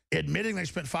tactics, admitting they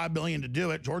spent $5 billion to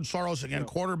do it. George Soros, again,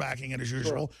 quarterbacking it as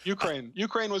usual. Sure.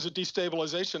 Ukraine was a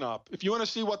destabilization op. If you want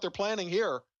to see what they're planning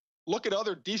here, look at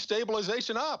other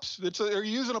destabilization ops. They're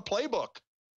using a playbook.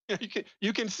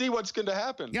 You can see what's going to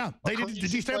happen. Yeah, they did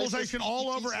destabilization all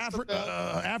over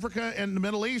Africa and the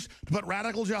Middle East to put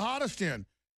radical jihadists in.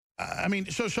 I mean,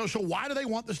 so why do they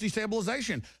want this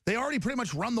destabilization? They already pretty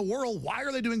much run the world. Why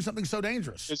are they doing something so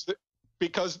dangerous?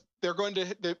 Because we're going to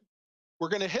hit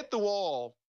the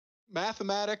wall.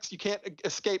 Mathematics, you can't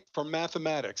escape from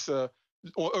mathematics.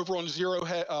 Over on Zero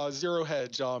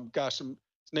Hedge, gosh, his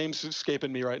name's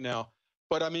escaping me right now.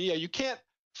 But I mean, yeah, you can't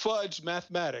fudge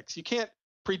mathematics. You can't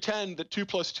pretend that 2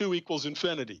 + 2 =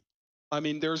 infinity. I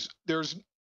mean, there's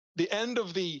the end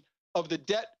of the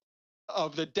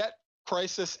debt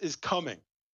crisis is coming,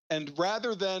 and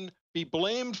rather than be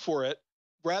blamed for it,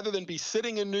 rather than be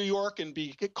sitting in New York and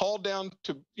be called down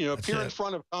to appear in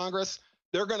front of Congress,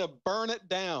 they're going to burn it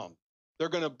down. They're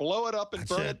going to blow it up and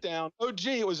burn it down. Oh,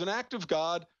 gee, it was an act of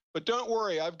God. But don't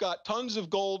worry, I've got tons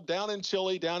of gold down in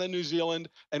Chile, down in New Zealand,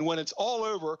 and when it's all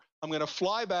over, I'm going to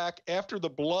fly back after the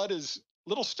blood is a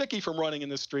little sticky from running in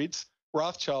the streets,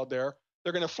 Rothschild there.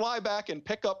 They're going to fly back and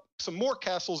pick up some more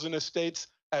castles and estates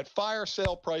at fire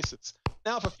sale prices.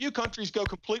 Now, if a few countries go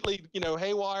completely,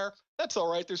 haywire, that's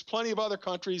all right. There's plenty of other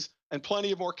countries and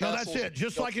plenty of more castles. No, that's it.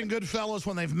 Just like in Goodfellas,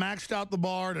 when they've maxed out the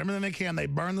bar and everything they can, they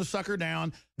burn the sucker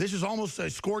down. This is almost a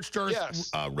scorched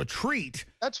earth retreat.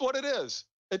 That's what it is.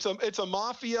 It's a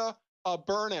mafia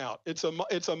burnout. It's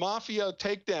a mafia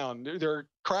takedown. They're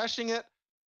crashing it.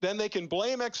 Then they can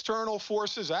blame external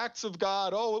forces, acts of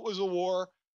God. Oh, it was a war.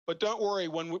 But don't worry,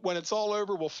 when it's all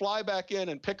over, we'll fly back in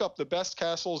and pick up the best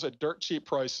castles at dirt cheap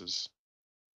prices.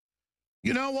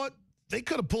 You know what? They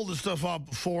could have pulled this stuff off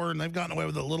before, and they've gotten away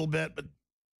with it a little bit. But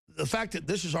the fact that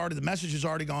the message has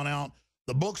already gone out,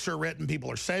 the books are written,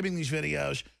 people are saving these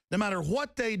videos. No matter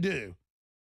what they do,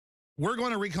 we're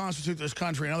going to reconstitute this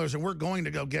country and others, and we're going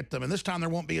to go get them. And this time there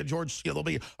won't be a they'll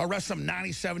be arrest some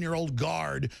 97-year-old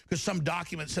guard because some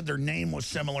document said their name was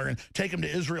similar and take them to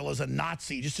Israel as a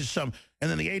Nazi, just as some. And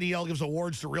then the ADL gives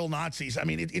awards to real Nazis. I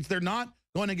mean, they're not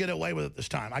going to get away with it this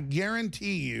time. I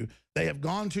guarantee you they have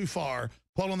gone too far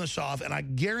pulling this off, and I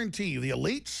guarantee you the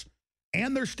elites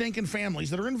and their stinking families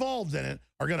that are involved in it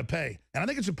are going to pay. And I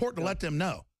think it's important to let them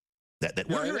know that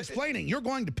we're here explaining you're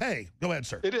going to pay. Go ahead,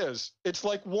 sir. It is. It's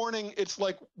like warning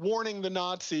the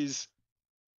Nazis.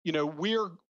 We're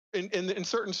in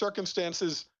certain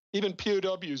circumstances, even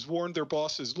POWs warned their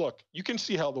bosses, look, you can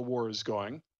see how the war is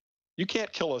going. You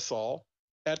can't kill us all.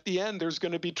 At the end, there's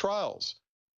going to be trials.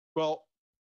 Well,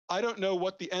 I don't know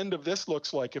what the end of this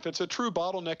looks like. If it's a true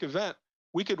bottleneck event,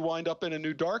 we could wind up in a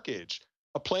new dark age.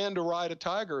 A plan to ride a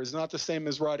tiger is not the same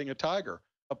as riding a tiger.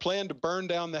 A plan to burn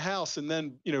down the house and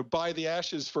then, buy the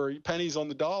ashes for pennies on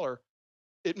the dollar,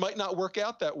 it might not work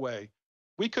out that way.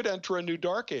 We could enter a new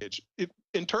dark age.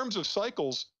 In terms of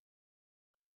cycles,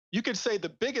 you could say the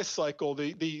biggest cycle,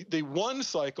 the one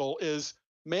cycle is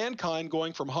mankind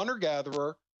going from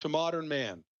hunter-gatherer to modern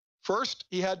man. First,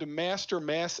 he had to master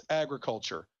mass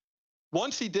agriculture.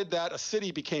 Once he did that, a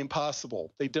city became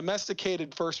possible. They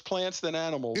domesticated first plants, then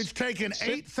animals. It's taken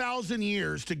 8,000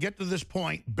 years to get to this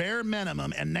point, bare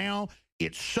minimum, and now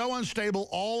it's so unstable.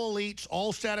 All elites,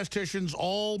 all statisticians,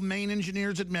 all main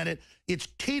engineers admit it. It's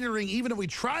teetering even if we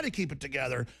try to keep it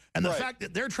together. And the fact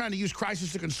that they're trying to use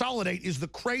crisis to consolidate is the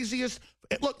craziest.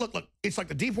 Look. It's like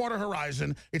the Deepwater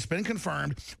Horizon, it's been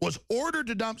confirmed, was ordered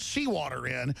to dump seawater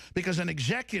in because an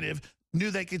executive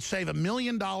knew they could save $1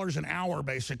 million an hour,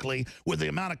 basically, with the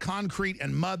amount of concrete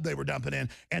and mud they were dumping in.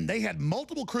 And they had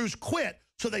multiple crews quit.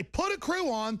 So they put a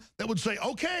crew on that would say,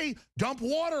 okay, dump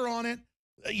water on it.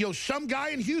 You know, some guy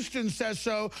in Houston says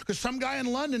so because some guy in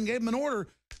London gave them an order.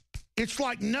 It's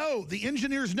like, no, the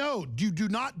engineers know. You do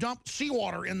not dump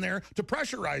seawater in there to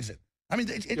pressurize it. I mean,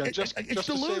 it's just delusion.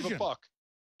 To save a buck.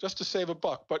 Just to save a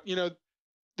buck. But, you know,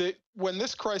 when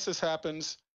this crisis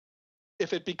happens,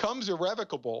 if it becomes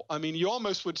irrevocable, I mean, you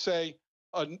almost would say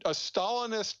a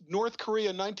Stalinist North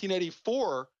Korea in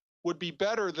 1984 would be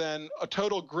better than a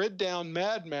total grid down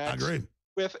Mad Max. I agree.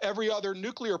 With every other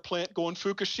nuclear plant going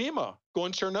Fukushima,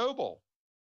 going Chernobyl.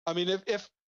 I mean, if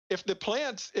the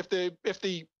plants, if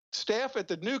the staff at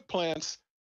the nuke plants,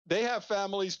 they have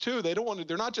families too. They don't want to.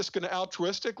 They're not just going to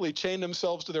altruistically chain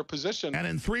themselves to their position. And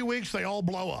in 3 weeks, they all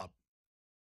blow up.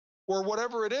 Or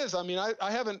whatever it is. I mean,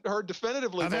 I haven't heard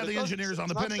definitively. I've had the engineers on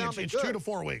the pinning. It's 2 to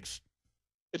 4 weeks.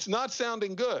 It's not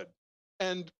sounding good,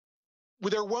 and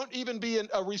there won't even be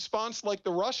a response like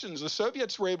the Russians. The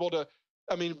Soviets were able to.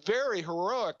 I mean, very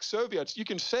heroic Soviets. You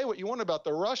can say what you want about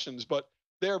the Russians, but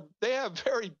they have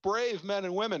very brave men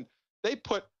and women. They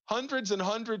put hundreds and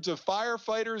hundreds of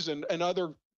firefighters and other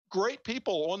great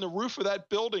people on the roof of that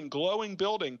building, glowing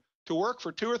building, to work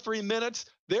for 2 or 3 minutes.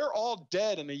 They're all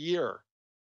dead in a year.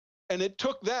 And it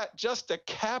took that just to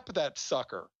cap that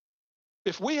sucker.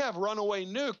 If we have runaway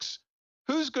nukes,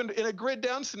 who's going to, in a grid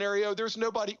down scenario, there's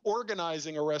nobody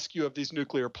organizing a rescue of these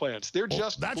nuclear plants. They're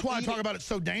just That's why I talk about it's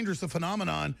so dangerous, the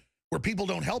phenomenon where people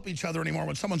don't help each other anymore.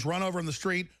 When someone's run over in the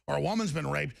street or a woman's been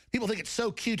raped, people think it's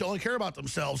so cute to only care about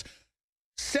themselves.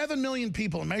 7 million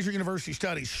people in major university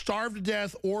studies starved to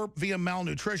death or via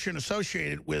malnutrition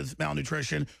associated with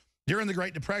malnutrition during the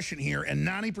Great Depression here, and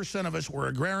 90% of us were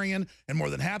agrarian, and more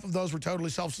than half of those were totally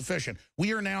self-sufficient.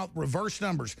 We are now reverse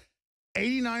numbers.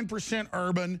 89%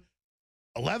 urban,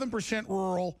 11%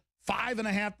 rural,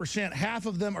 5.5%, half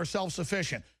of them are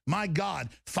self-sufficient. My God,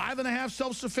 5.5%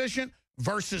 self-sufficient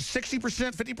versus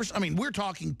 60%, 50%. I mean, we're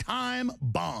talking time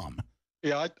bomb.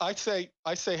 Yeah, I say,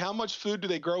 how much food do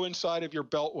they grow inside of your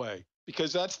beltway?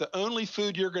 Because that's the only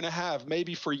food you're going to have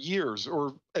maybe for years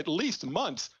or at least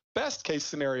months. Best case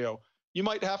scenario, you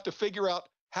might have to figure out,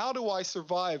 how do I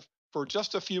survive for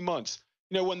just a few months?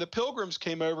 You know, when the Pilgrims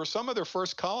came over, some of their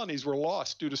first colonies were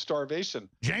lost due to starvation.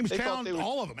 Jamestown,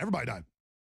 all of them, everybody died.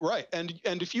 Right, and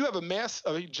if you have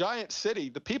a giant city,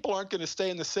 the people aren't going to stay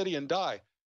in the city and die.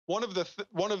 One of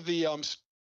the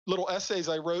little essays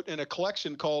I wrote in a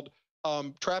collection called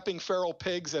 "Trapping Feral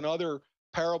Pigs and Other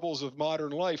Parables of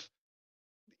Modern Life,"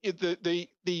 the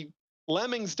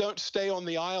lemmings don't stay on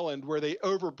the island where they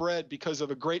overbred because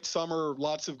of a great summer,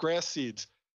 lots of grass seeds.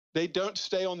 They don't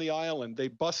stay on the island. They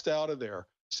bust out of there.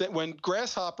 So when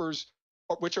grasshoppers,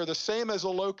 which are the same as a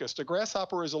locust, a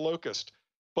grasshopper is a locust,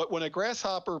 but when a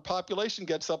grasshopper population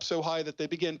gets up so high that they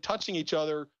begin touching each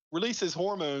other, releases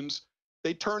hormones,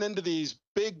 they turn into these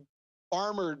big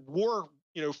armored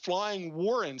flying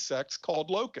war insects called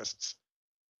locusts.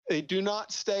 They do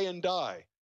not stay and die.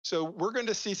 So we're going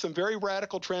to see some very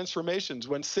radical transformations.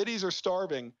 When cities are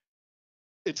starving,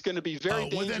 it's going to be very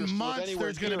dangerous. Within months,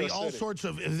 there's going to be all sorts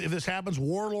of, if this happens,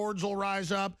 warlords will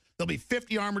rise up. There'll be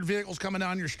 50 armored vehicles coming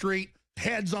down your street,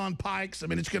 heads on pikes. I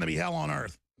mean, it's going to be hell on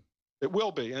earth. It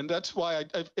will be. And that's why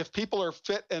if people are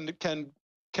fit and can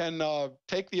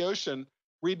take the ocean,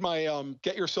 read my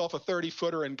Get Yourself a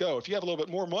 30-footer and Go. If you have a little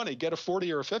bit more money, get a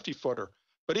 40 or a 50-footer.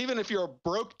 But even if you're a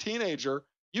broke teenager,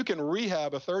 you can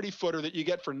rehab a 30-footer that you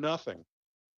get for nothing.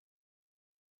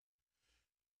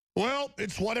 Well,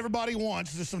 it's what everybody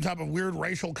wants. There's some type of weird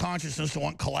racial consciousness that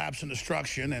want collapse and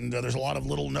destruction, and there's a lot of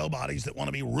little nobodies that want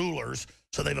to be rulers,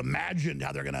 so they've imagined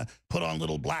how they're going to put on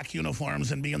little black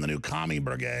uniforms and be in the new commie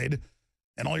brigade,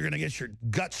 and all you're going to get your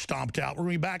guts stomped out. We're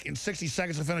going to be back in 60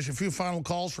 seconds to finish a few final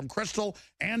calls from Crystal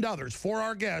and others. For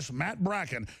our guest, Matt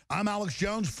Bracken, I'm Alex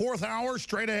Jones. 4th hour,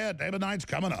 straight ahead. David Knight's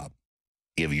coming up.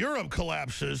 If Europe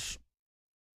collapses,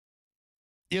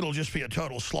 it'll just be a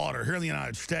total slaughter. Here in the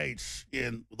United States,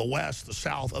 in the West, the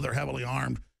South, other heavily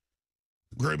armed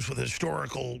groups with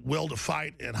historical will to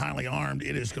fight and highly armed,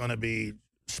 it is going to be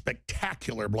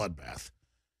spectacular bloodbath.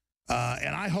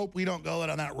 And I hope we don't go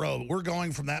down that road. We're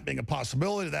going from that being a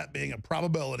possibility to that being a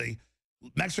probability.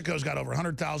 Mexico's got over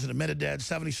 100,000 admitted dead,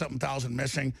 70-something thousand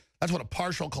missing. That's what a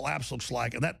partial collapse looks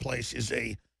like. And that place is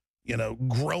a,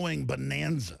 growing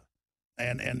bonanza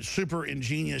and super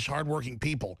ingenious, hardworking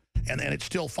people. And it's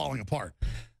still falling apart.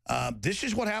 This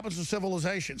is what happens in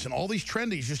civilizations. And all these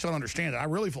trendies just don't understand it. I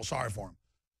really feel sorry for them.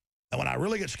 And what I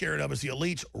really get scared of is the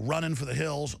elites running for the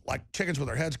hills like chickens with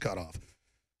their heads cut off.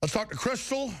 Let's talk to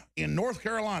Crystal in North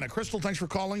Carolina. Crystal, thanks for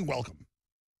calling. Welcome.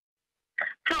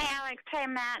 Alex. Hey,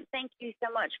 Matt. Thank you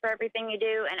so much for everything you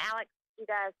do. And Alex, you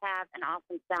guys have an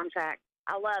awesome soundtrack.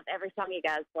 I love every song you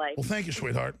guys play. Well, thank you,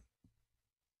 sweetheart.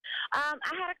 I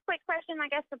had a quick question, I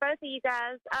guess, for both of you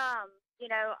guys. You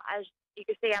know, as you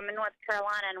can see, I'm in North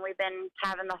Carolina, and we've been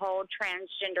having the whole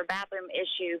transgender bathroom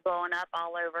issue blowing up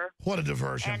all over. What a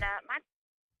diversion. And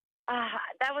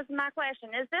that was my question.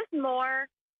 Is this more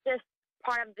just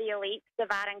part of the elites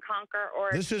divide and conquer?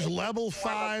 Or this is level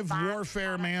 5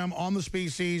 warfare, ma'am, on the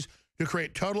species to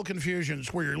create total confusion.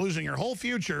 It's where you're losing your whole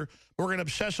future. We're going to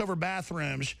obsess over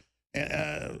bathrooms.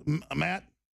 Matt?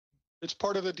 It's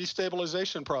part of the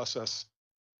destabilization process.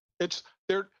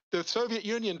 The Soviet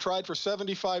Union tried for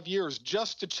 75 years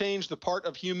just to change the part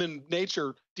of human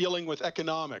nature dealing with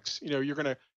economics. You know, you're going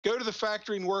to go to the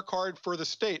factory and work hard for the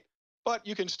state, but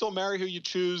you can still marry who you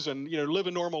choose and, you know, live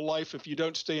a normal life if you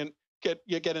don't stay and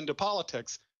get into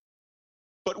politics.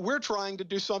 But we're trying to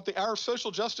do something. Our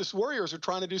social justice warriors are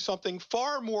trying to do something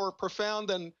far more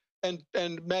profound and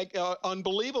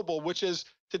unbelievable, which is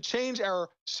to change our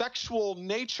sexual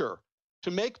nature to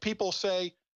make people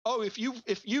say, oh, if you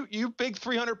big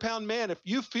 300-pound man, if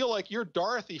you feel like you're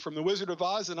Dorothy from The Wizard of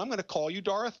Oz, then I'm going to call you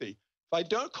Dorothy. If I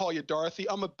don't call you Dorothy,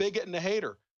 I'm a bigot and a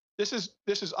hater. This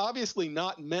is obviously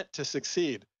not meant to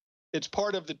succeed. It's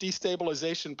part of the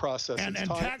destabilization process. And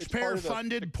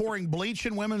taxpayer-funded pouring bleach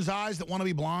in women's eyes that want to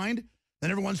be blind.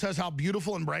 Then everyone says how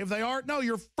beautiful and brave they are. No,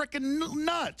 you're freaking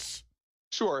nuts.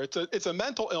 Sure, it's a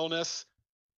mental illness,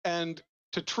 and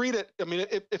to treat it, I mean,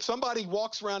 if somebody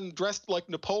walks around dressed like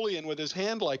Napoleon with his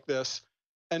hand like this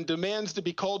and demands to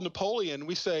be called Napoleon,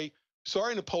 we say,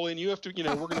 sorry, Napoleon, you have to, you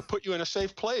know, we're going to put you in a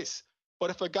safe place.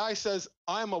 But if a guy says,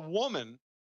 I'm a woman,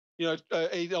 you know,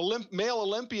 a male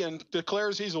Olympian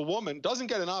declares he's a woman, doesn't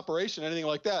get an operation, anything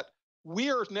like that, we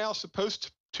are now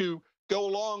supposed to go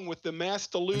along with the mass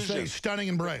delusion. Say stunning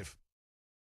and brave.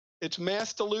 It's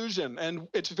mass delusion, and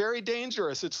it's very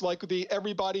dangerous. It's like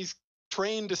everybody's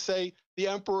trained to say the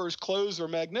emperor's clothes are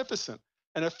magnificent.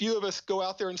 And a few of us go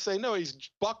out there and say, no,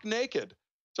 he's buck naked.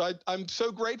 So I'm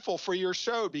so grateful for your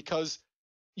show, because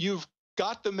you've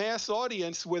got the mass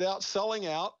audience without selling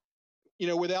out, you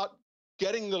know, without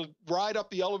getting the ride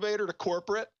up the elevator to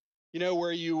corporate, you know,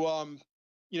 where you,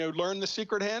 you know, learn the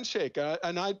secret handshake.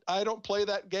 And I don't play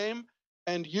that game,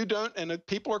 and you don't, and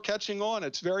people are catching on.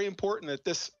 It's very important that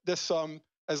this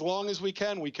as long as we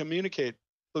can, we communicate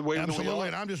the way Absolutely, that we are.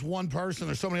 and I'm just one person.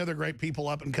 There's so many other great people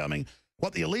up and coming.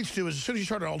 What the elites do is, as soon as you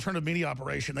start an alternative media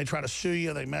operation, they try to sue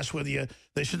you, they mess with you,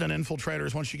 they send in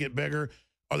infiltrators once you get bigger,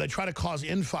 or they try to cause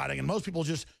infighting. And most people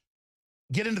just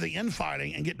get into the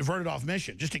infighting and get diverted off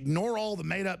mission. Just ignore all the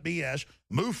made-up BS,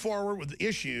 move forward with the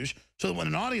issues, so that when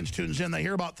an audience tunes in, they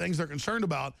hear about things they're concerned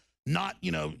about, not,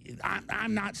 you know,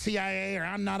 I'm not CIA, or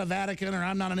I'm not a Vatican, or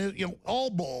I'm not an, you know, all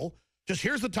bull. Just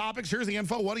here's the topics, here's the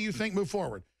info, what do you think, move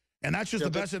forward. And that's just the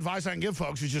best advice I can give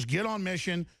folks, is just get on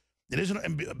mission. It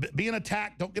isn't being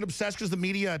attacked. Don't get obsessed because the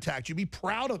media attacked you. Be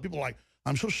proud of people. Like,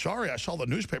 I'm so sorry I saw the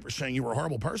newspaper saying you were a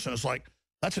horrible person. It's like,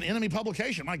 that's an enemy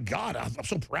publication. My God, I'm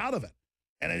so proud of it.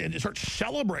 And it starts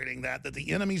celebrating that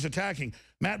the enemy's attacking.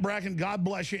 Matt Bracken, God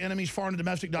bless you.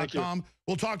 EnemiesForeignAndDomestic.com.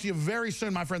 We'll talk to you very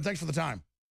soon, my friend. Thanks for the time.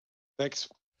 Thanks.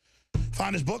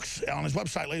 Find his books on his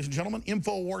website, ladies and gentlemen.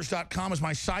 Infowars.com is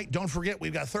my site. Don't forget,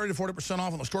 we've got 30 to 40%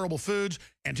 off on the storable foods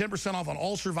and 10% off on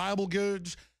all survivable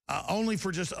goods. Only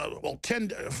for just, 4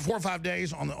 or 5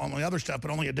 days on the other stuff,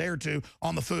 but only a day or two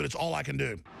on the food. It's all I can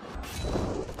do.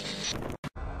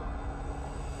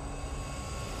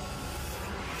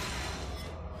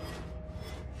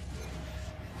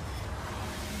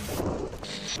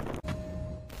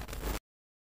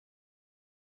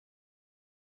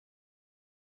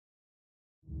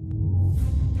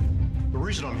 The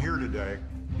reason I'm here today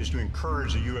is to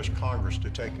encourage the U.S. Congress to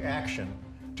take action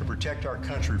to protect our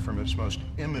country from its most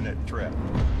imminent threat.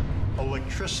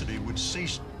 Electricity would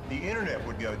cease, the internet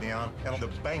would go down, and the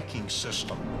banking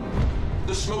system.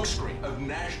 The smokescreen of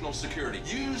national security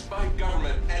used by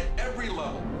government at every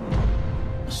level.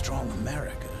 A strong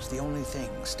America is the only thing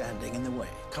standing in the way.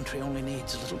 Country only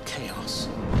needs a little chaos.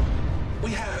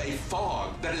 We have a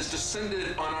fog that has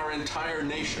descended on our entire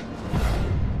nation.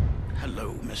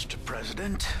 Hello, Mr.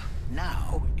 President.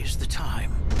 Now is the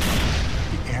time.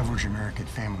 The average American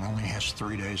family only has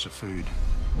 3 days of food.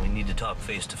 We need to talk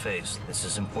face to face. This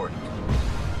is important.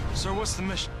 Sir, what's the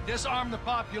mission? Disarm the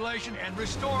population and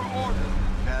restore order.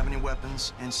 Do you have any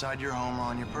weapons inside your home or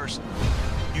on your person?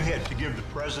 You had to give the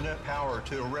president power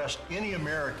to arrest any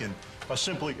American by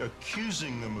simply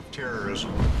accusing them of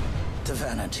terrorism. The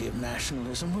vanity of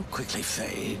nationalism will quickly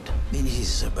fade.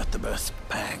 These are but the birth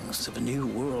pangs of a new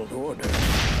world order.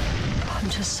 I'm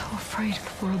just so afraid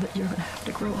of the world that you're gonna have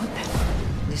to grow up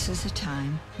in. This is a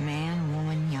time, man,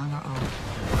 woman, young or old,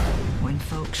 when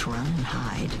folks run and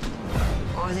hide,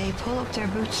 or they pull up their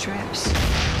bootstraps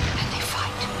and they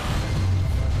fight.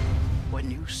 When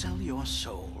you sell your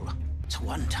soul, it's a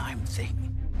one-time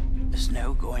thing. There's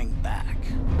no going back.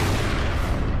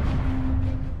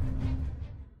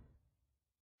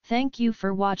 Thank you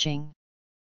for watching.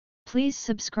 Please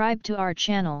subscribe to our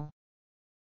channel.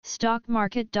 Stock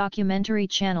Market Documentary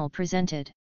Channel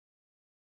presented.